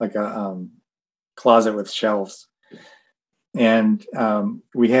Bongo, like a closet with shelves. And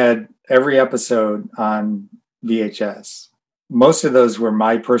we had every episode on VHS. Most of those were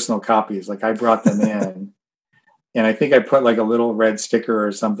my personal copies. Like I brought them in, and I think I put like a little red sticker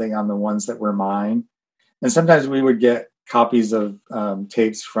or something on the ones that were mine. And sometimes we would get copies of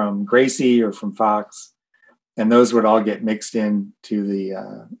tapes from Gracie or from Fox, and those would all get mixed in to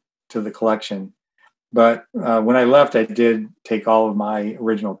the collection. But when I left, I did take all of my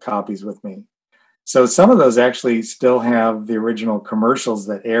original copies with me. So some of those actually still have the original commercials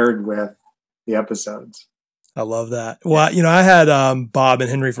that aired with the episodes. I love that. Well, I had Bob and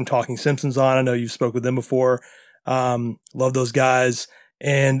Henry from Talking Simpsons on. I know you've spoke with them before. Love those guys.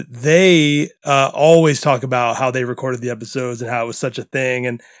 And they always talk about how they recorded the episodes and how it was such a thing.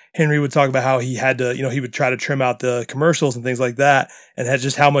 And Henry would talk about how he had to, he would try to trim out the commercials and things like that, and had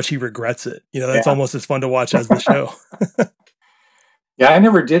just how much he regrets it. That's almost as fun to watch as the show. Yeah, I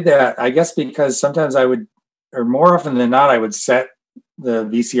never did that. I guess because sometimes I would, or more often than not, I would set the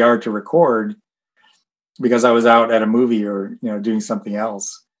VCR to record because I was out at a movie or, doing something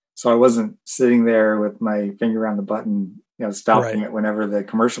else. So I wasn't sitting there with my finger on the button, stopping it whenever the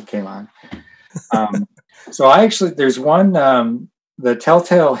commercial came on. So there's one, the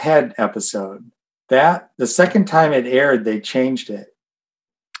Telltale Head episode, that the second time it aired, they changed it.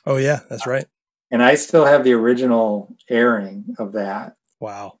 Oh yeah, that's right. And I still have the original airing of that.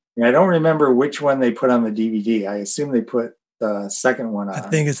 Wow. And I don't remember which one they put on the DVD. I assume they put the second one on. I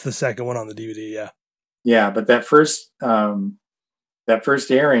think it's the second one on the DVD. Yeah. Yeah. But that first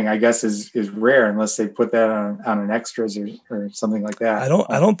airing, I guess, is rare unless they put that on an extras or something like that.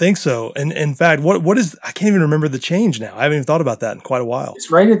 I don't think so. And in fact, what is, I can't even remember the change now. I haven't even thought about that in quite a while. It's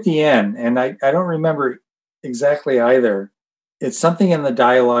right at the end. And I don't remember exactly either. It's something in the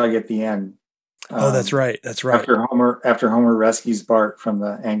dialogue at the end. Oh, that's right. That's right. After Homer rescues Bart from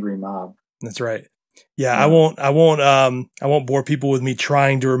the angry mob. That's right. Yeah, I won't bore people with me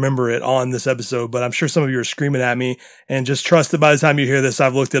trying to remember it on this episode, but I'm sure some of you are screaming at me, and just trust that by the time you hear this,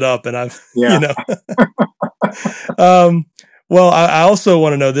 I've looked it up and I've, well, I also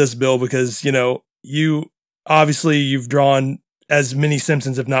want to know this, Bill, because, you've drawn as many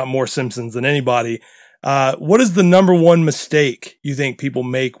Simpsons, if not more Simpsons than anybody. What is the number one mistake you think people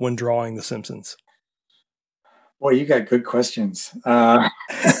make when drawing The Simpsons? Boy, you got good questions.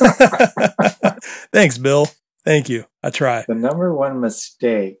 Thanks, Bill. Thank you. I try. The number one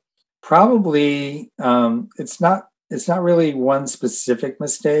mistake, probably, it's not really one specific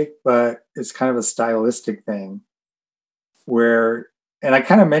mistake, but it's kind of a stylistic thing where, and I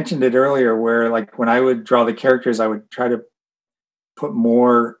kind of mentioned it earlier, where like when I would draw the characters, I would try to put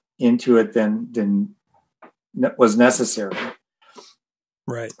more into it than was necessary.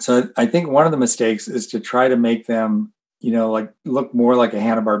 Right. So I think one of the mistakes is to try to make them, like look more like a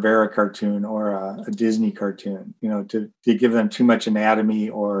Hanna-Barbera cartoon or a Disney cartoon, to give them too much anatomy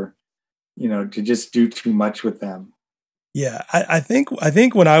or, to just do too much with them. Yeah. I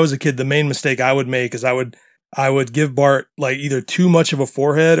think when I was a kid, the main mistake I would make is I would give Bart like either too much of a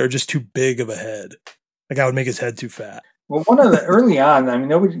forehead or just too big of a head. Like I would make his head too fat. Well, one of the early on, I mean,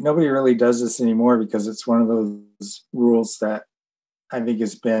 nobody really does this anymore because it's one of those rules that I think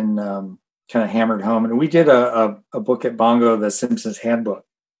has been kind of hammered home. And we did a book at Bongo, the Simpsons Handbook,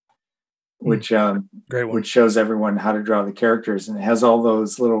 which great one. Which shows everyone how to draw the characters, and it has all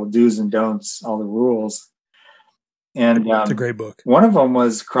those little do's and don'ts, all the rules. And it's a great book. One of them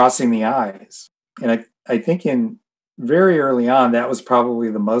was crossing the eyes, and I think in very early on that was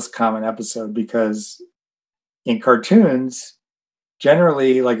probably the most common episode because in cartoons,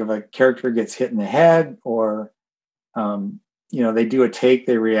 generally, like if a character gets hit in the head or they do a take,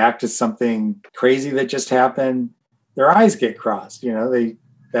 they react to something crazy that just happened, their eyes get crossed.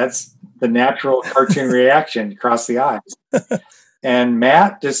 That's the natural cartoon reaction, cross the eyes. And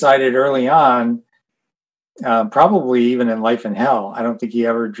Matt decided early on, probably even in Life in Hell, I don't think he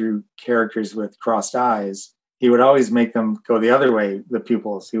ever drew characters with crossed eyes. He would always make them go the other way, the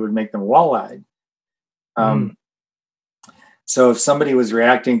pupils. He would make them wall-eyed. So if somebody was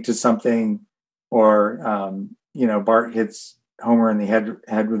reacting to something or, Bart hits Homer in the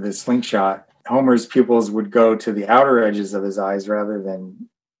head with his slingshot, Homer's pupils would go to the outer edges of his eyes rather than,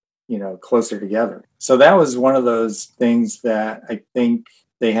 closer together. So that was one of those things that I think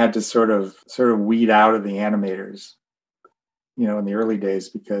they had to sort of weed out of the animators, in the early days,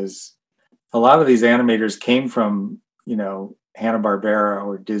 because a lot of these animators came from, Hanna-Barbera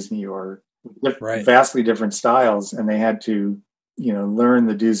or Disney or vastly different styles, and they had to, learn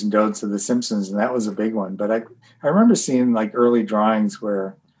the do's and don'ts of the Simpsons, and that was a big one. But I remember seeing like early drawings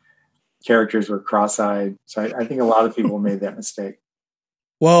where characters were cross-eyed. So I think a lot of people made that mistake.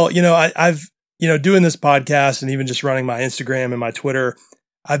 Well, I've doing this podcast and even just running my Instagram and my Twitter,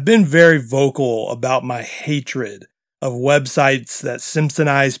 I've been very vocal about my hatred of websites that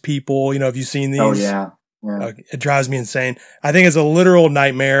Simpsonize people. Have you seen these? Oh, yeah. It drives me insane. I think it's a literal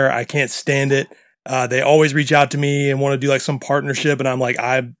nightmare. I can't stand it. They always reach out to me and want to do like some partnership. And I'm like,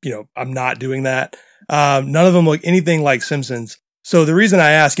 I'm not doing that. None of them look anything like Simpsons. So the reason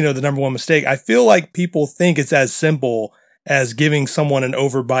I ask, the number one mistake, I feel like people think it's as simple as giving someone an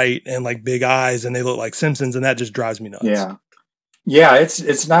overbite and like big eyes and they look like Simpsons. And that just drives me nuts. Yeah. Yeah.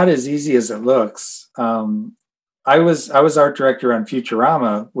 It's not as easy as it looks. I was art director on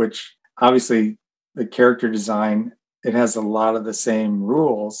Futurama, which obviously the character design, it has a lot of the same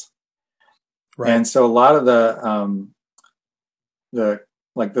rules. Right. And so a lot of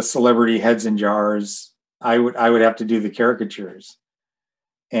the celebrity heads in jars, I would have to do the caricatures,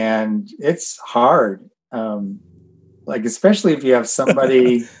 and it's hard. Especially if you have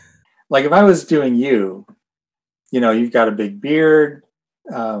somebody, like if I was doing you've got a big beard.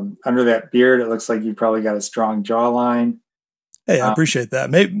 Under that beard, it looks like you probably got a strong jawline. Hey, I appreciate that.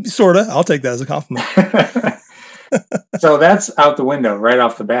 Maybe sort of. I'll take that as a compliment. So that's out the window right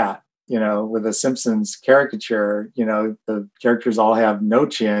off the bat. With a Simpsons caricature, the characters all have no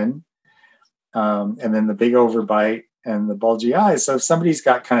chin, and then the big overbite and the bulgy eyes. So if somebody's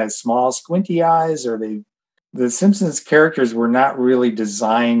got kind of small, squinty eyes, or the Simpsons characters were not really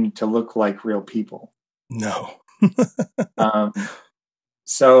designed to look like real people. No.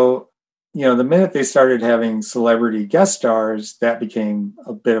 So, the minute they started having celebrity guest stars, that became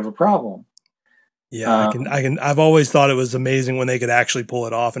a bit of a problem. Yeah, I've always thought it was amazing when they could actually pull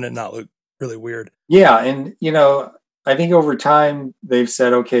it off and it not look really weird. Yeah. And, I think over time they've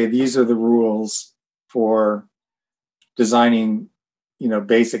said, okay, these are the rules for designing,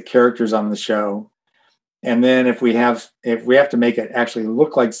 basic characters on the show. And then if we have to make it actually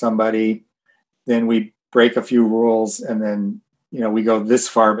look like somebody, then we break a few rules and then, we go this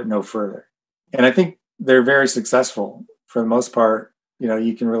far, but no further. And I think they're very successful for the most part.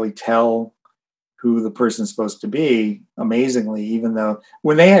 You can really tell who the person's supposed to be amazingly, even though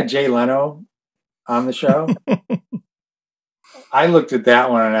when they had Jay Leno on the show, I looked at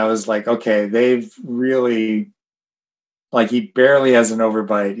that one and I was like, okay, they've really, like, he barely has an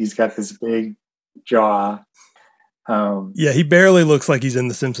overbite. He's got this big jaw. Yeah, he barely looks like he's in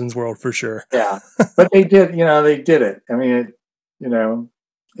the Simpsons world for sure. Yeah, but they did it. I mean,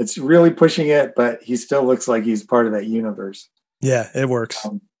 it's really pushing it, but he still looks like he's part of that universe. Yeah, it works.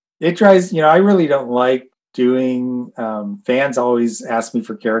 It drives, I really don't like doing, fans always ask me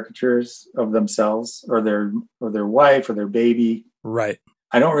for caricatures of themselves or their wife or their baby. Right.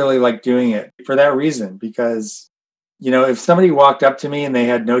 I don't really like doing it for that reason, because, if somebody walked up to me and they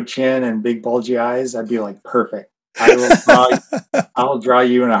had no chin and big bulgy eyes, I'd be like, perfect. I'll draw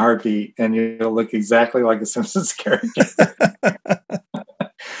you in a heartbeat and you'll look exactly like a Simpsons character.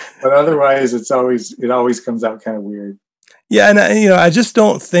 But otherwise it always comes out kind of weird. Yeah, and I just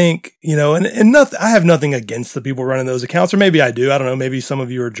don't think, and nothing. I have nothing against the people running those accounts, or maybe I do. I don't know. Maybe some of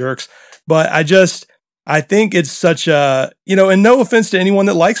you are jerks, but I think it's such a, and no offense to anyone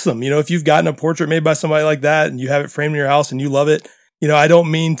that likes them. If you've gotten a portrait made by somebody like that and you have it framed in your house and you love it, I don't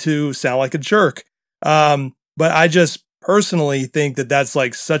mean to sound like a jerk, but I just personally think that that's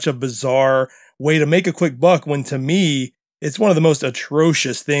like such a bizarre way to make a quick buck, when to me, it's one of the most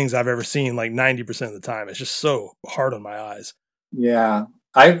atrocious things I've ever seen, like 90% of the time. It's just so hard on my eyes. Yeah.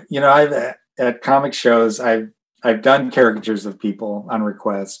 I've at comic shows, I've done caricatures of people on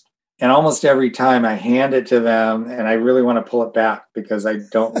request, and almost every time I hand it to them and I really want to pull it back because I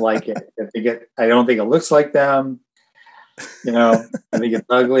don't like it. I don't think it looks like them. I think it's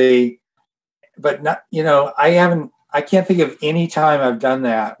ugly, but not, I can't think of any time I've done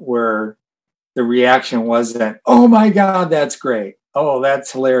that where the reaction wasn't, oh my God, that's great. Oh,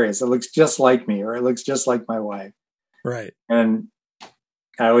 that's hilarious. It looks just like me, or it looks just like my wife. Right. And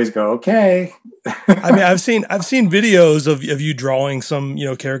I always go, okay. I mean, I've seen videos of you drawing some,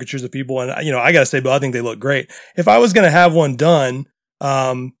 caricatures of people, and, I gotta say, Bill, I think they look great. If I was going to have one done,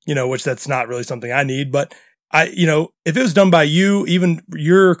 which that's not really something I need, but if it was done by you, even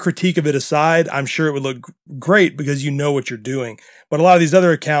your critique of it aside, I'm sure it would look great because you know what you're doing. But a lot of these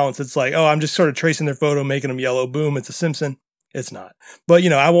other accounts, it's like, oh, I'm just sort of tracing their photo, making them yellow. Boom, it's a Simpson. It's not. But,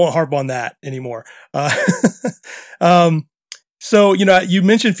 I won't harp on that anymore. So, you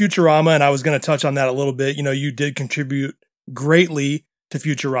mentioned Futurama, and I was going to touch on that a little bit. You did contribute greatly to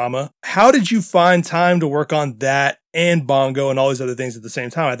Futurama. How did you find time to work on that and Bongo and all these other things at the same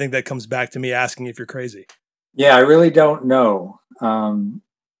time? I think that comes back to me asking if you're crazy. Yeah, I really don't know.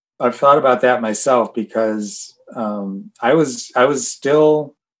 I've thought about that myself, because I was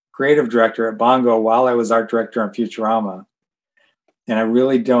still creative director at Bongo while I was art director on Futurama. And I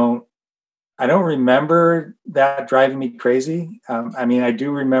really don't remember that driving me crazy. I mean, I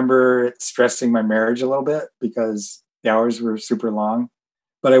do remember it stressing my marriage a little bit because the hours were super long.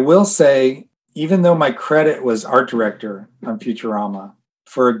 But I will say, even though my credit was art director on Futurama,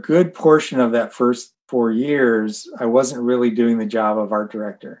 for a good portion of that first 4 years, I wasn't really doing the job of art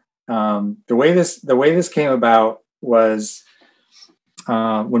director. The way this came about was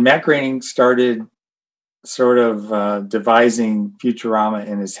when Matt Groening started sort of devising Futurama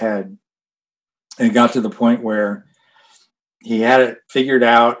in his head, and it got to the point where he had it figured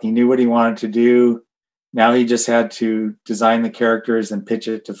out. He knew what he wanted to do. Now he just had to design the characters and pitch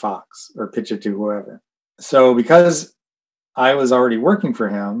it to Fox or pitch it to whoever. So because I was already working for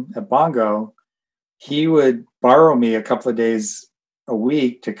him at Bongo, he would borrow me a couple of days a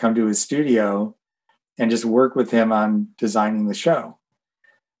week to come to his studio and just work with him on designing the show.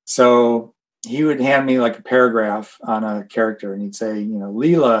 So he would hand me like a paragraph on a character, and he'd say,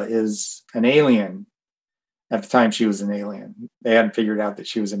 Leela is an alien. At the time, she was an alien. They hadn't figured out that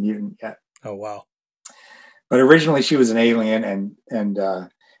she was a mutant yet. Oh, wow. But originally she was an alien, and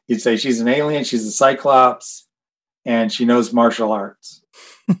he'd say she's an alien, she's a Cyclops, and she knows martial arts.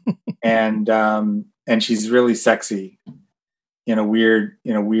 And she's really sexy in a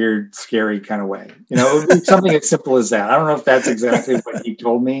weird, scary kind of way. It would be something as simple as that. I don't know if that's exactly what he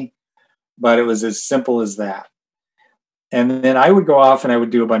told me, but it was as simple as that. And then I would go off and I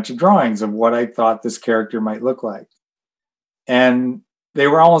would do a bunch of drawings of what I thought this character might look like. And they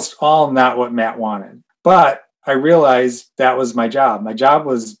were almost all not what Matt wanted. But I realized that was my job. My job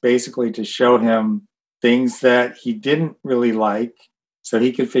was basically to show him things that he didn't really like so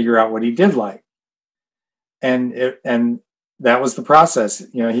he could figure out what he did like. And that was the process.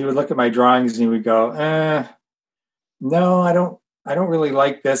 He would look at my drawings and he would go, no, I don't really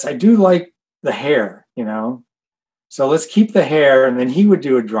like this. I do like the hair, so let's keep the hair. And then he would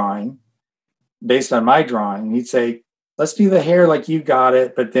do a drawing based on my drawing. And he'd say, let's do the hair like you got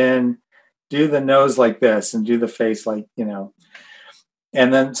it, but then do the nose like this and do the face like,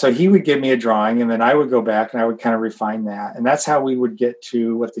 And then, so he would give me a drawing, and then I would go back and I would kind of refine that. And that's how we would get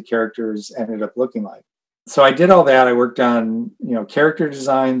to what the characters ended up looking like. So I did all that. I worked on, character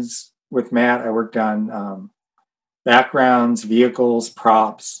designs with Matt. I worked on backgrounds, vehicles,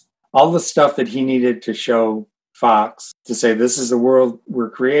 props, all the stuff that he needed to show Fox to say, this is the world we're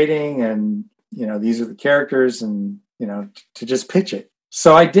creating, and, these are the characters, and, to just pitch it.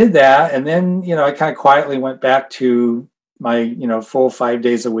 So I did that. And then, I kind of quietly went back to my, full 5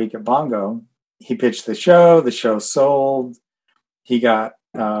 days a week at Bongo. He pitched the show sold. He got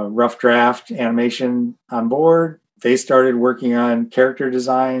Rough Draft Animation on board. They started working on character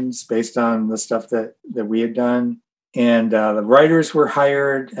designs based on the stuff that we had done. And the writers were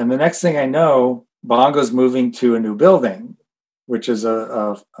hired. And the next thing I know, Bongo's moving to a new building, which is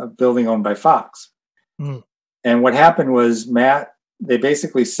a building owned by Fox. Mm. And what happened was they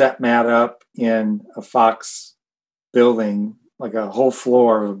basically set Matt up in a Fox building, like a whole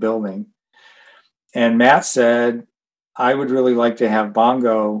floor of a building. And Matt said, I would really like to have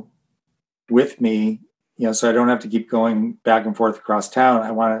Bongo with me, so I don't have to keep going back and forth across town.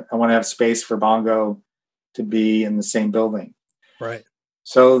 I want to have space for Bongo to be in the same building. Right.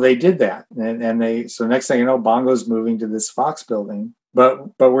 So they did that. So next thing you know, Bongo's moving to this Fox building,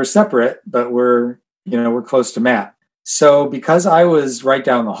 but we're separate, but we're close to Matt. So because I was right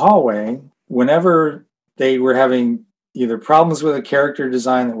down the hallway, whenever they were having either problems with a character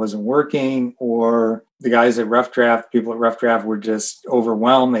design that wasn't working, or the guys at Rough Draft, people at Rough Draft were just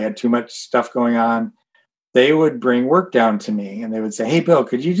overwhelmed, they had too much stuff going on, they would bring work down to me and they would say, hey, Bill,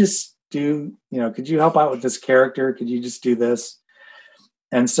 could you just could you help out with this character? Could you just do this?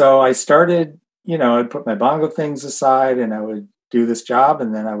 And so I started, I'd put my Bongo things aside and I would do this job,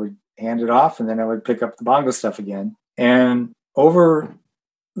 and then I would hand it off, and then I would pick up the Bongo stuff again. And over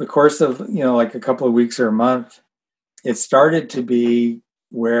the course of, like a couple of weeks or a month, it started to be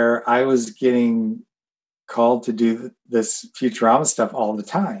where I was getting called to do this Futurama stuff all the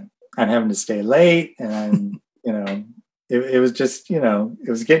time. I'm having to stay late, and I'm, it was just, it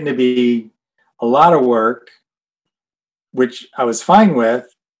was getting to be a lot of work, which I was fine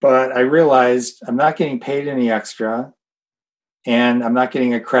with, but I realized I'm not getting paid any extra, and I'm not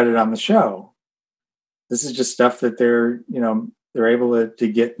getting a credit on the show. This is just stuff that they're able to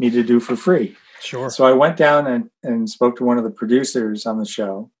get me to do for free. Sure. So I went down and spoke to one of the producers on the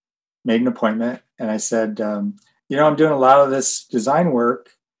show, made an appointment, and I said, I'm doing a lot of this design work,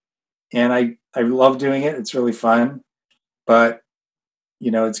 and I love doing it. It's really fun, but,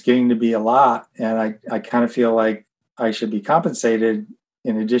 it's getting to be a lot, and I kind of feel like I should be compensated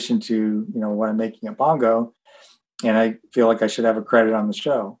in addition to, what I'm making at Bongo, and I feel like I should have a credit on the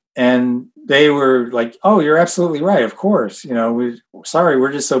show. And they were like, oh, you're absolutely right. Of course,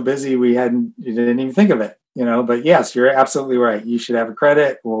 we're just so busy. You didn't even think of it, but yes, you're absolutely right. You should have a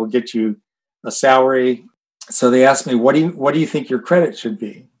credit. We'll get you a salary. So they asked me, what do you think your credit should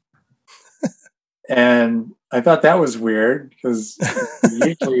be? And I thought that was weird, because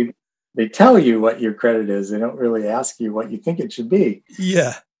usually they tell you what your credit is. They don't really ask you what you think it should be.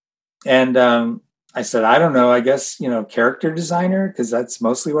 Yeah. And, I said, I don't know, I guess, character designer, because that's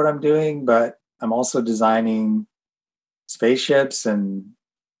mostly what I'm doing, but I'm also designing spaceships and,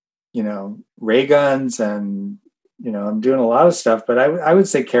 ray guns, and, I'm doing a lot of stuff, but I would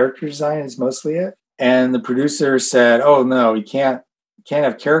say character design is mostly it. And the producer said, oh, no, you can't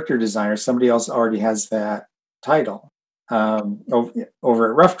have character designer. Somebody else already has that title over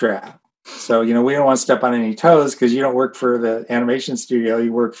at Rough Draft. So, we don't want to step on any toes, because you don't work for the animation studio,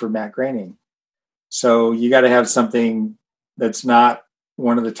 you work for Matt Groening. So you got to have something that's not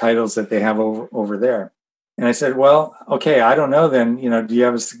one of the titles that they have over there. And I said, well, okay, I don't know then, do you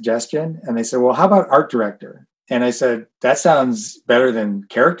have a suggestion? And they said, well, how about art director? And I said, that sounds better than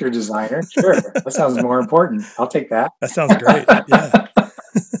character designer. Sure. That sounds more important. I'll take that. That sounds great. Yeah.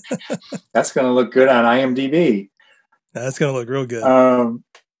 That's going to look good on IMDb. That's going to look real good.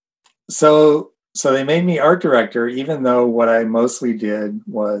 So they made me art director, even though what I mostly did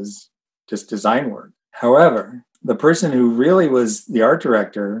was just design work. However, the person who really was the art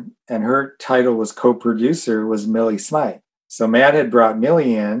director, and her title was co-producer, was Millie Smythe. So Matt had brought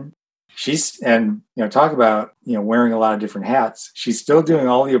Millie in. Talk about, wearing a lot of different hats. She's still doing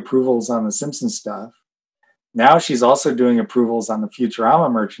all the approvals on the Simpsons stuff. Now she's also doing approvals on the Futurama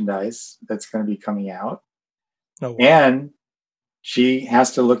merchandise that's going to be coming out. Oh, wow. And she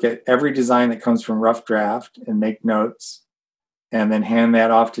has to look at every design that comes from Rough Draft and make notes, and then hand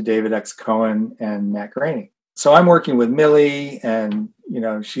that off to David X. Cohen and Matt Groening. So I'm working with Millie, and,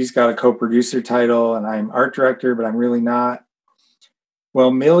 she's got a co-producer title, and I'm art director, but I'm really not.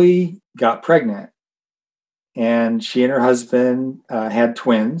 Well, Millie got pregnant, and she and her husband had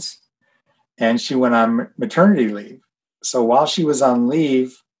twins, and she went on maternity leave. So while she was on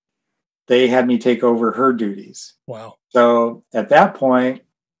leave, they had me take over her duties. Wow. So at that point,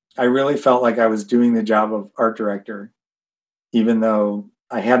 I really felt like I was doing the job of art director, even though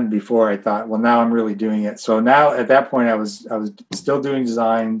I hadn't before. I thought, well, now I'm really doing it. So now at that point, I was still doing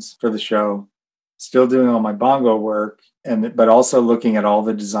designs for the show, still doing all my bongo work, but also looking at all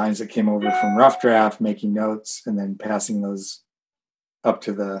the designs that came over from rough draft, making notes, and then passing those up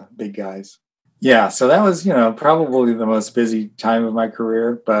to the big guys. Yeah, so that was, probably the most busy time of my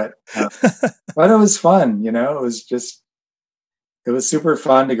career, but it was fun. It was super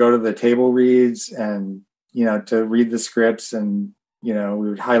fun to go to the table reads and, to read the scripts, and, we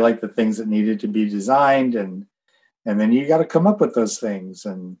would highlight the things that needed to be designed, and then you got to come up with those things.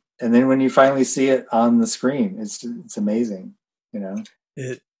 And then when you finally see it on the screen, it's amazing,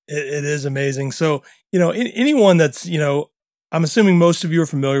 It is amazing. So, anyone that's, I'm assuming most of you are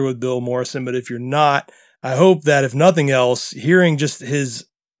familiar with Bill Morrison, but if you're not, I hope that if nothing else, hearing just his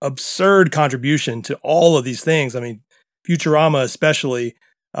absurd contribution to all of these things, I mean, Futurama especially,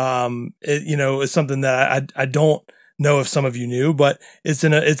 is something that I don't know if some of you knew, but it's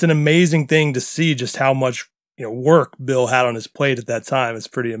an amazing thing to see just how much, work Bill had on his plate at that time. It's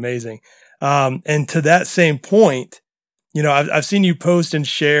pretty amazing. And to that same point, I've seen you post and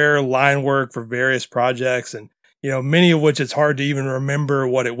share line work for various projects, and many of which it's hard to even remember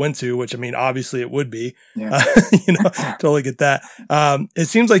what it went to, which, I mean, obviously it would be, totally get that. It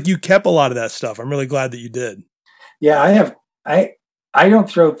seems like you kept a lot of that stuff. I'm really glad that you did. Yeah, I don't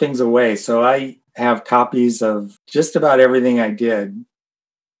throw things away. So I have copies of just about everything I did,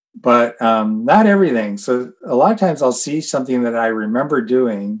 but not everything. So a lot of times I'll see something that I remember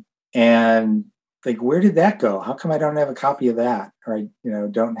doing and think, where did that go? How come I don't have a copy of that? Or I,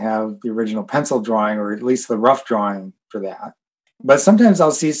 don't have the original pencil drawing, or at least the rough drawing for that. But sometimes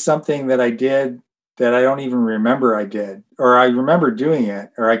I'll see something that I did that I don't even remember I did, or I remember doing it,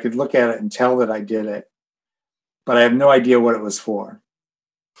 or I could look at it and tell that I did it, but I have no idea what it was for.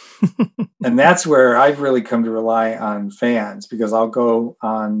 And that's where I've really come to rely on fans, because I'll go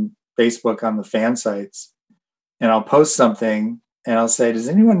on Facebook on the fan sites and I'll post something and I'll say, does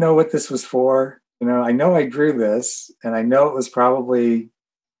anyone know what this was for? I know I drew this, and I know it was probably,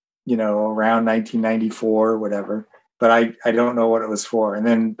 around 1994 or whatever, but I don't know what it was for. And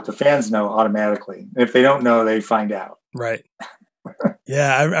then the fans know automatically. If they don't know, they find out. Right.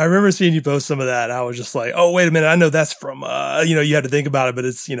 Yeah. I remember seeing you post some of that. And I was just like, oh, wait a minute. I know that's from, you had to think about it, but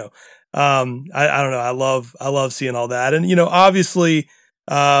it's, I don't know. I love seeing all that. And, obviously,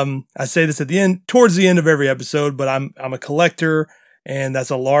 I say this towards the end of every episode, but I'm a collector. And that's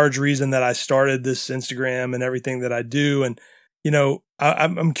a large reason that I started this Instagram and everything that I do. And,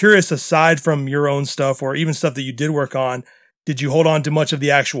 I'm curious, aside from your own stuff or even stuff that you did work on, did you hold on to much of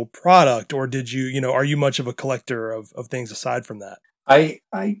the actual product, or did you, are you much of a collector of things aside from that? I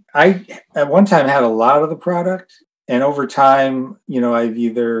at one time had a lot of the product, and over time, I've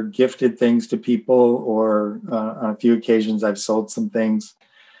either gifted things to people, or on a few occasions I've sold some things.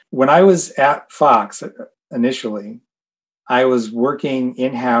 When I was at Fox initially, I was working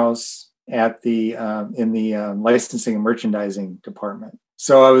in-house at the in the licensing and merchandising department.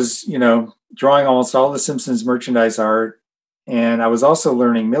 So I was, drawing almost all the Simpsons merchandise art, and I was also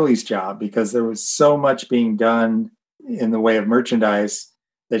learning Millie's job, because there was so much being done in the way of merchandise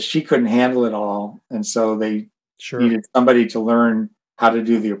that she couldn't handle it all, and so they needed somebody to learn how to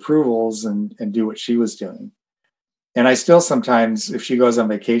do the approvals and do what she was doing. And I still sometimes, if she goes on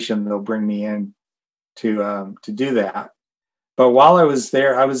vacation, they'll bring me in to do that. But while I was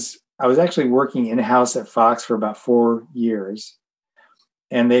there, I was actually working in-house at Fox for about 4 years.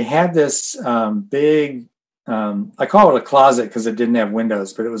 And they had this big, I call it a closet because it didn't have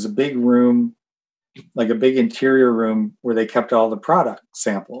windows, but it was a big room, like a big interior room where they kept all the product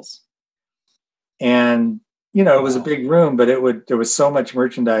samples. And, it was a big room, but there was so much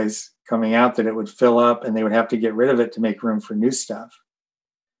merchandise coming out that it would fill up, and they would have to get rid of it to make room for new stuff.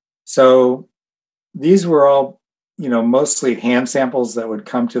 So these were all, mostly hand samples that would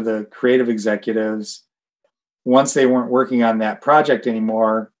come to the creative executives. Once they weren't working on that project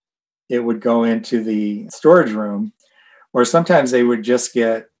anymore, it would go into the storage room, or sometimes they would just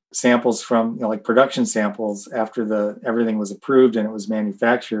get samples from, like production samples after everything was approved and it was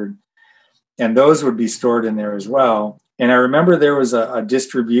manufactured. And those would be stored in there as well. And I remember there was a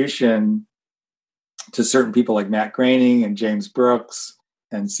distribution to certain people like Matt Groening and James Brooks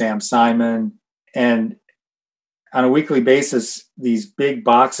and Sam Simon. And on a weekly basis, these big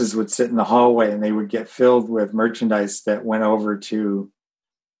boxes would sit in the hallway, and they would get filled with merchandise that went over to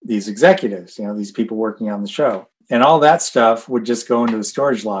these executives, these people working on the show. And all that stuff would just go into a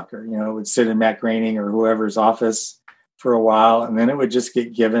storage locker. It would sit in Matt Groening or whoever's office for a while, and then it would just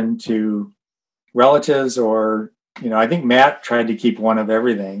get given to relatives or I think Matt tried to keep one of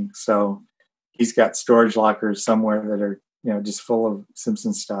everything. So he's got storage lockers somewhere that are, just full of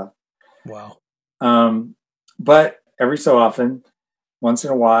Simpsons stuff. Wow. But every so often, once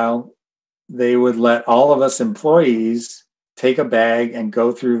in a while, they would let all of us employees take a bag and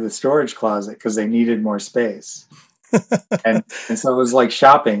go through the storage closet because they needed more space. and so it was like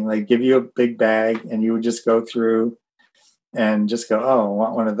shopping. They give you a big bag and you would just go through and just go, oh, I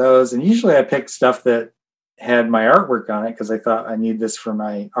want one of those. And usually I picked stuff that had my artwork on it because I thought I need this for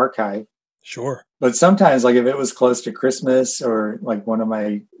my archive. Sure. But sometimes, like if it was close to Christmas or like one of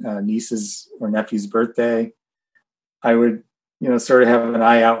my nieces or nephew's birthday, I would, sort of have an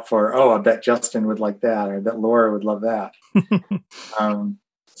eye out for, I bet Justin would like that, or I bet Laura would love that.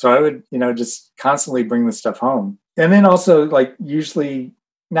 So I would, just constantly bring the stuff home. And then also, like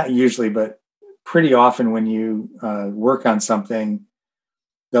not usually, but pretty often when you work on something,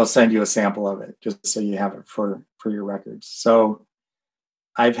 they'll send you a sample of it just so you have it for your records. So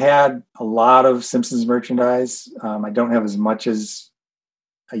I've had a lot of Simpsons merchandise. I don't have as much as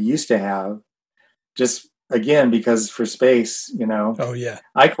I used to have, just again, because for space, Oh, yeah.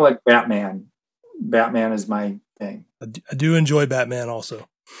 I collect Batman. Batman is my thing. I do enjoy Batman also.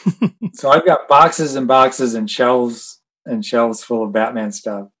 So I've got boxes and boxes and shelves full of Batman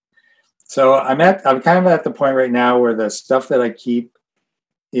stuff. So I'm kind of at the point right now where the stuff that I keep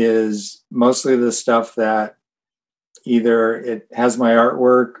is mostly the stuff that either it has my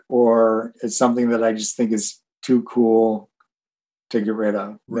artwork or it's something that I just think is too cool to get rid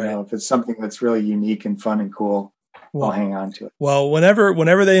of. Right. If it's something that's really unique and fun and cool, I'll hang on to it. Well,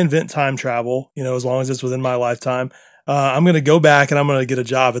 whenever they invent time travel, as long as it's within my lifetime, I'm going to go back and I'm going to get a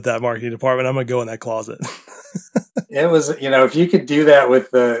job at that marketing department. I'm going to go in that closet. It was, if you could do that with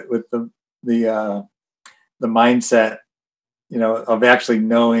the mindset, of actually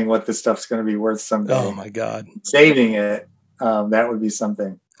knowing what this stuff's going to be worth someday. Oh my God. Saving it, that would be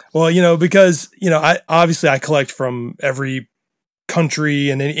something. Well, because, I collect from every country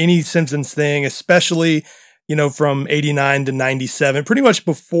and any Simpsons thing, especially, from 89 to 97, pretty much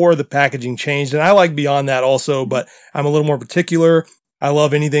before the packaging changed. And I like beyond that also, but I'm a little more particular. I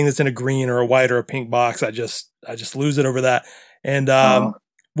love anything that's in a green or a white or a pink box. I just lose it over that. And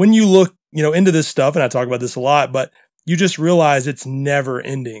when you look, into this stuff, and I talk about this a lot, but you just realize it's never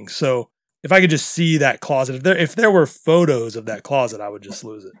ending. So if I could just see that closet, if there were photos of that closet, I would just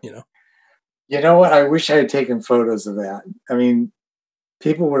lose it, You know what? I wish I had taken photos of that. I mean,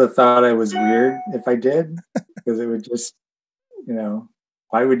 people would have thought I was weird if I did, because it would just,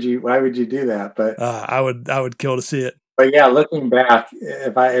 why would you do that? But I would kill to see it. But yeah, looking back,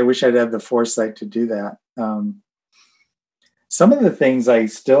 I wish I'd had the foresight to do that. Some of the things I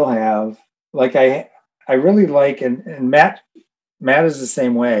still have, like I really like, and Matt is the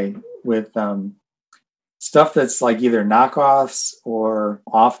same way with stuff that's like either knockoffs or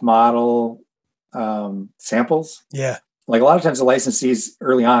off-model samples. Yeah. Like a lot of times the licensees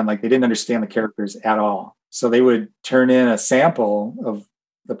early on, like they didn't understand the characters at all. So they would turn in a sample of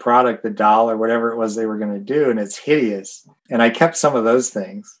the product, the doll or whatever it was they were going to do. And it's hideous. And I kept some of those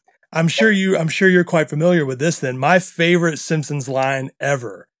things. I'm sure you're quite familiar with this then. My favorite Simpsons line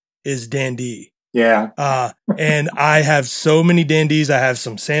ever is Dandy. Yeah. And I have so many Dandies. I have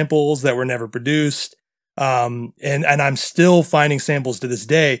some samples that were never produced. And I'm still finding samples to this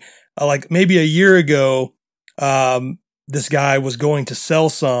day. Like maybe a year ago, this guy was going to sell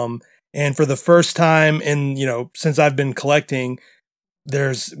some, and for the first time in, since I've been collecting,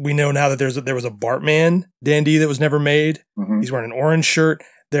 we know now that there was a Bartman Dandy that was never made. Mm-hmm. He's wearing an orange shirt.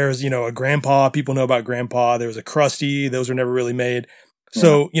 There's, a Grandpa. People know about Grandpa. There was a Krusty. Those were never really made.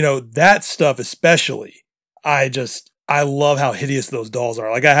 So, that stuff especially, I love how hideous those dolls are.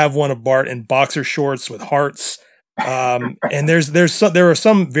 Like I have one of Bart in boxer shorts with hearts. And there are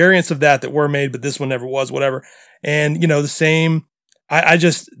some variants of that were made, but this one never was, whatever. And, the same,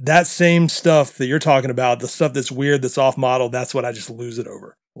 that same stuff that you're talking about, the stuff that's weird, that's off model, that's what I just lose it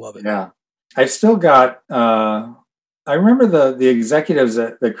over. Love it. Yeah. I've still got, I remember the executives,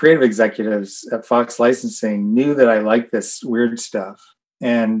 the creative executives at Fox Licensing knew that I liked this weird stuff.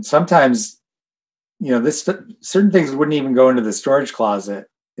 And sometimes, certain things wouldn't even go into the storage closet.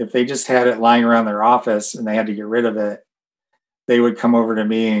 If they just had it lying around their office and they had to get rid of it, they would come over to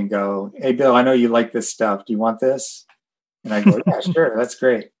me and go, "Hey, Bill, I know you like this stuff. Do you want this?" And I go, "Yeah, sure. That's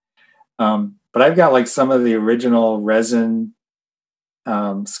great." But I've got like some of the original resin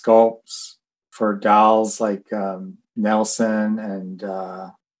sculpts for dolls like Nelson, and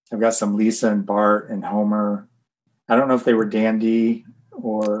I've got some Lisa and Bart and Homer. I don't know if they were Dandy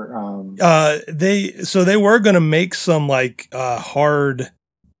or they were going to make some like hard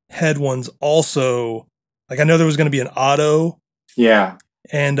head ones also Like I know there was going to be an Otto. Yeah.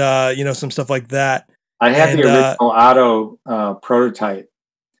 And, some stuff like that. I had the original Otto prototype.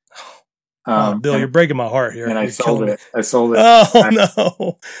 Bill, you're breaking my heart here. And I You're sold it. I sold it. Oh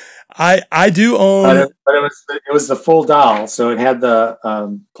no. I do own, but it was the full doll. So it had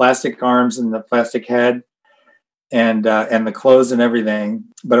the plastic arms and the plastic head and the clothes and everything,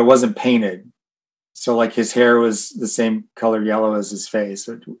 but it wasn't painted. So like his hair was the same color yellow as his face.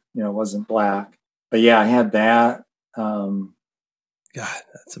 It wasn't black. But yeah, I had that. God,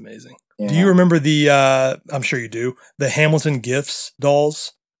 that's amazing. Yeah. Do you remember I'm sure you do, the Hamilton Gifts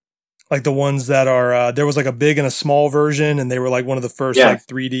dolls? Like the ones that are, there was like a big and a small version, and they were like one of the first like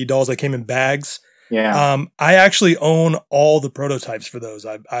 3D dolls that came in bags. Yeah. I actually own all the prototypes for those.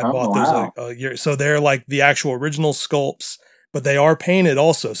 I bought those like a year. So they're like the actual original sculpts, but they are painted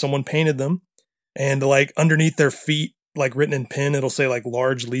also. Someone painted them, and like underneath their feet, like written in pen, it'll say like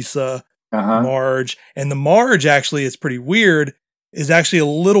large Lisa, Marge. And the Marge actually is pretty weird, is actually a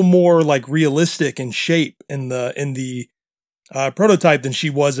little more like realistic in shape in the prototype than she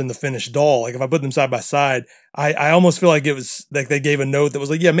was in the finished doll. Like if I put them side by side, I almost feel like it was like they gave a note that was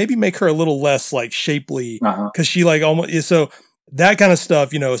like, yeah, maybe make her a little less like shapely, because she like almost, so that kind of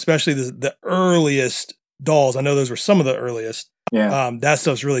stuff, especially the earliest dolls. I know those were some of the earliest. Yeah. That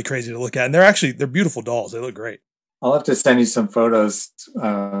stuff's really crazy to look at, and they're beautiful dolls. They look great. I'll have to send you some photos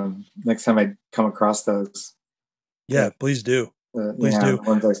next time I come across those. Yeah, please do. Please do. The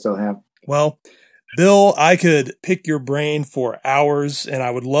ones I still have. Well, Bill, I could pick your brain for hours, and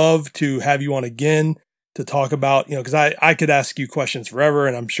I would love to have you on again to talk about, because I could ask you questions forever,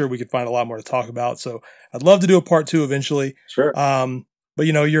 and I'm sure we could find a lot more to talk about. So I'd love to do a part 2 eventually. Sure. But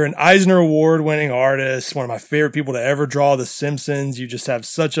you're an Eisner Award winning artist, one of my favorite people to ever draw The Simpsons. You just have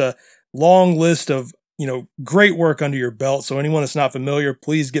such a long list of, great work under your belt. So anyone that's not familiar,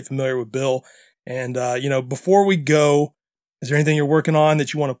 please get familiar with Bill. And, before we go, is there anything you're working on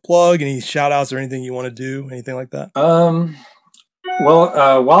that you want to plug? Any shout outs or anything you want to do? Anything like that? Well,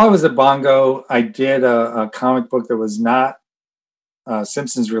 while I was at Bongo, I did a comic book that was not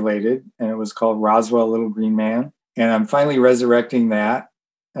Simpsons related, and it was called Roswell Little Green Man. And I'm finally resurrecting that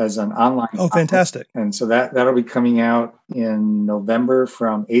as an online comic. Fantastic. And so that'll be coming out in November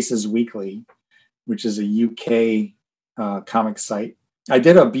from Aces Weekly, which is a UK comic site. I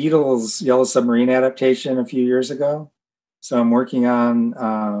did a Beatles Yellow Submarine adaptation a few years ago. So I'm working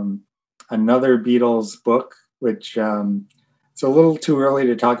on another Beatles book, which it's a little too early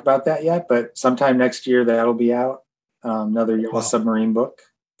to talk about that yet, but sometime next year that'll be out. Another Yellow Submarine book.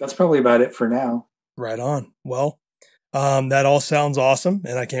 That's probably about it for now. Right on. Well, that all sounds awesome,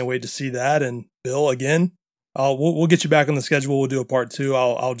 and I can't wait to see that. And Bill, again, we'll get you back on the schedule. We'll do a part 2.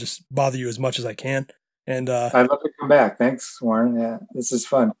 I'll just bother you as much as I can. And I'd love to come back. Thanks, Warren. Yeah, this is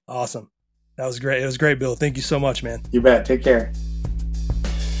fun. Awesome. That was great. It was great, Bill. Thank you so much, man. You bet. Take care.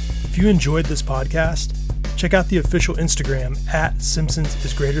 If you enjoyed this podcast, check out the official Instagram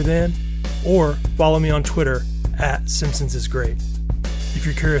 @SimpsonsIsGreaterThan, or follow me on Twitter @SimpsonsIsGreat. If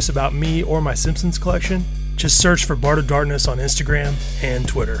you're curious about me or my Simpsons collection, just search for Bart of Darkness on Instagram and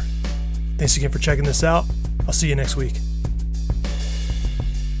Twitter. Thanks again for checking this out. I'll see you next week.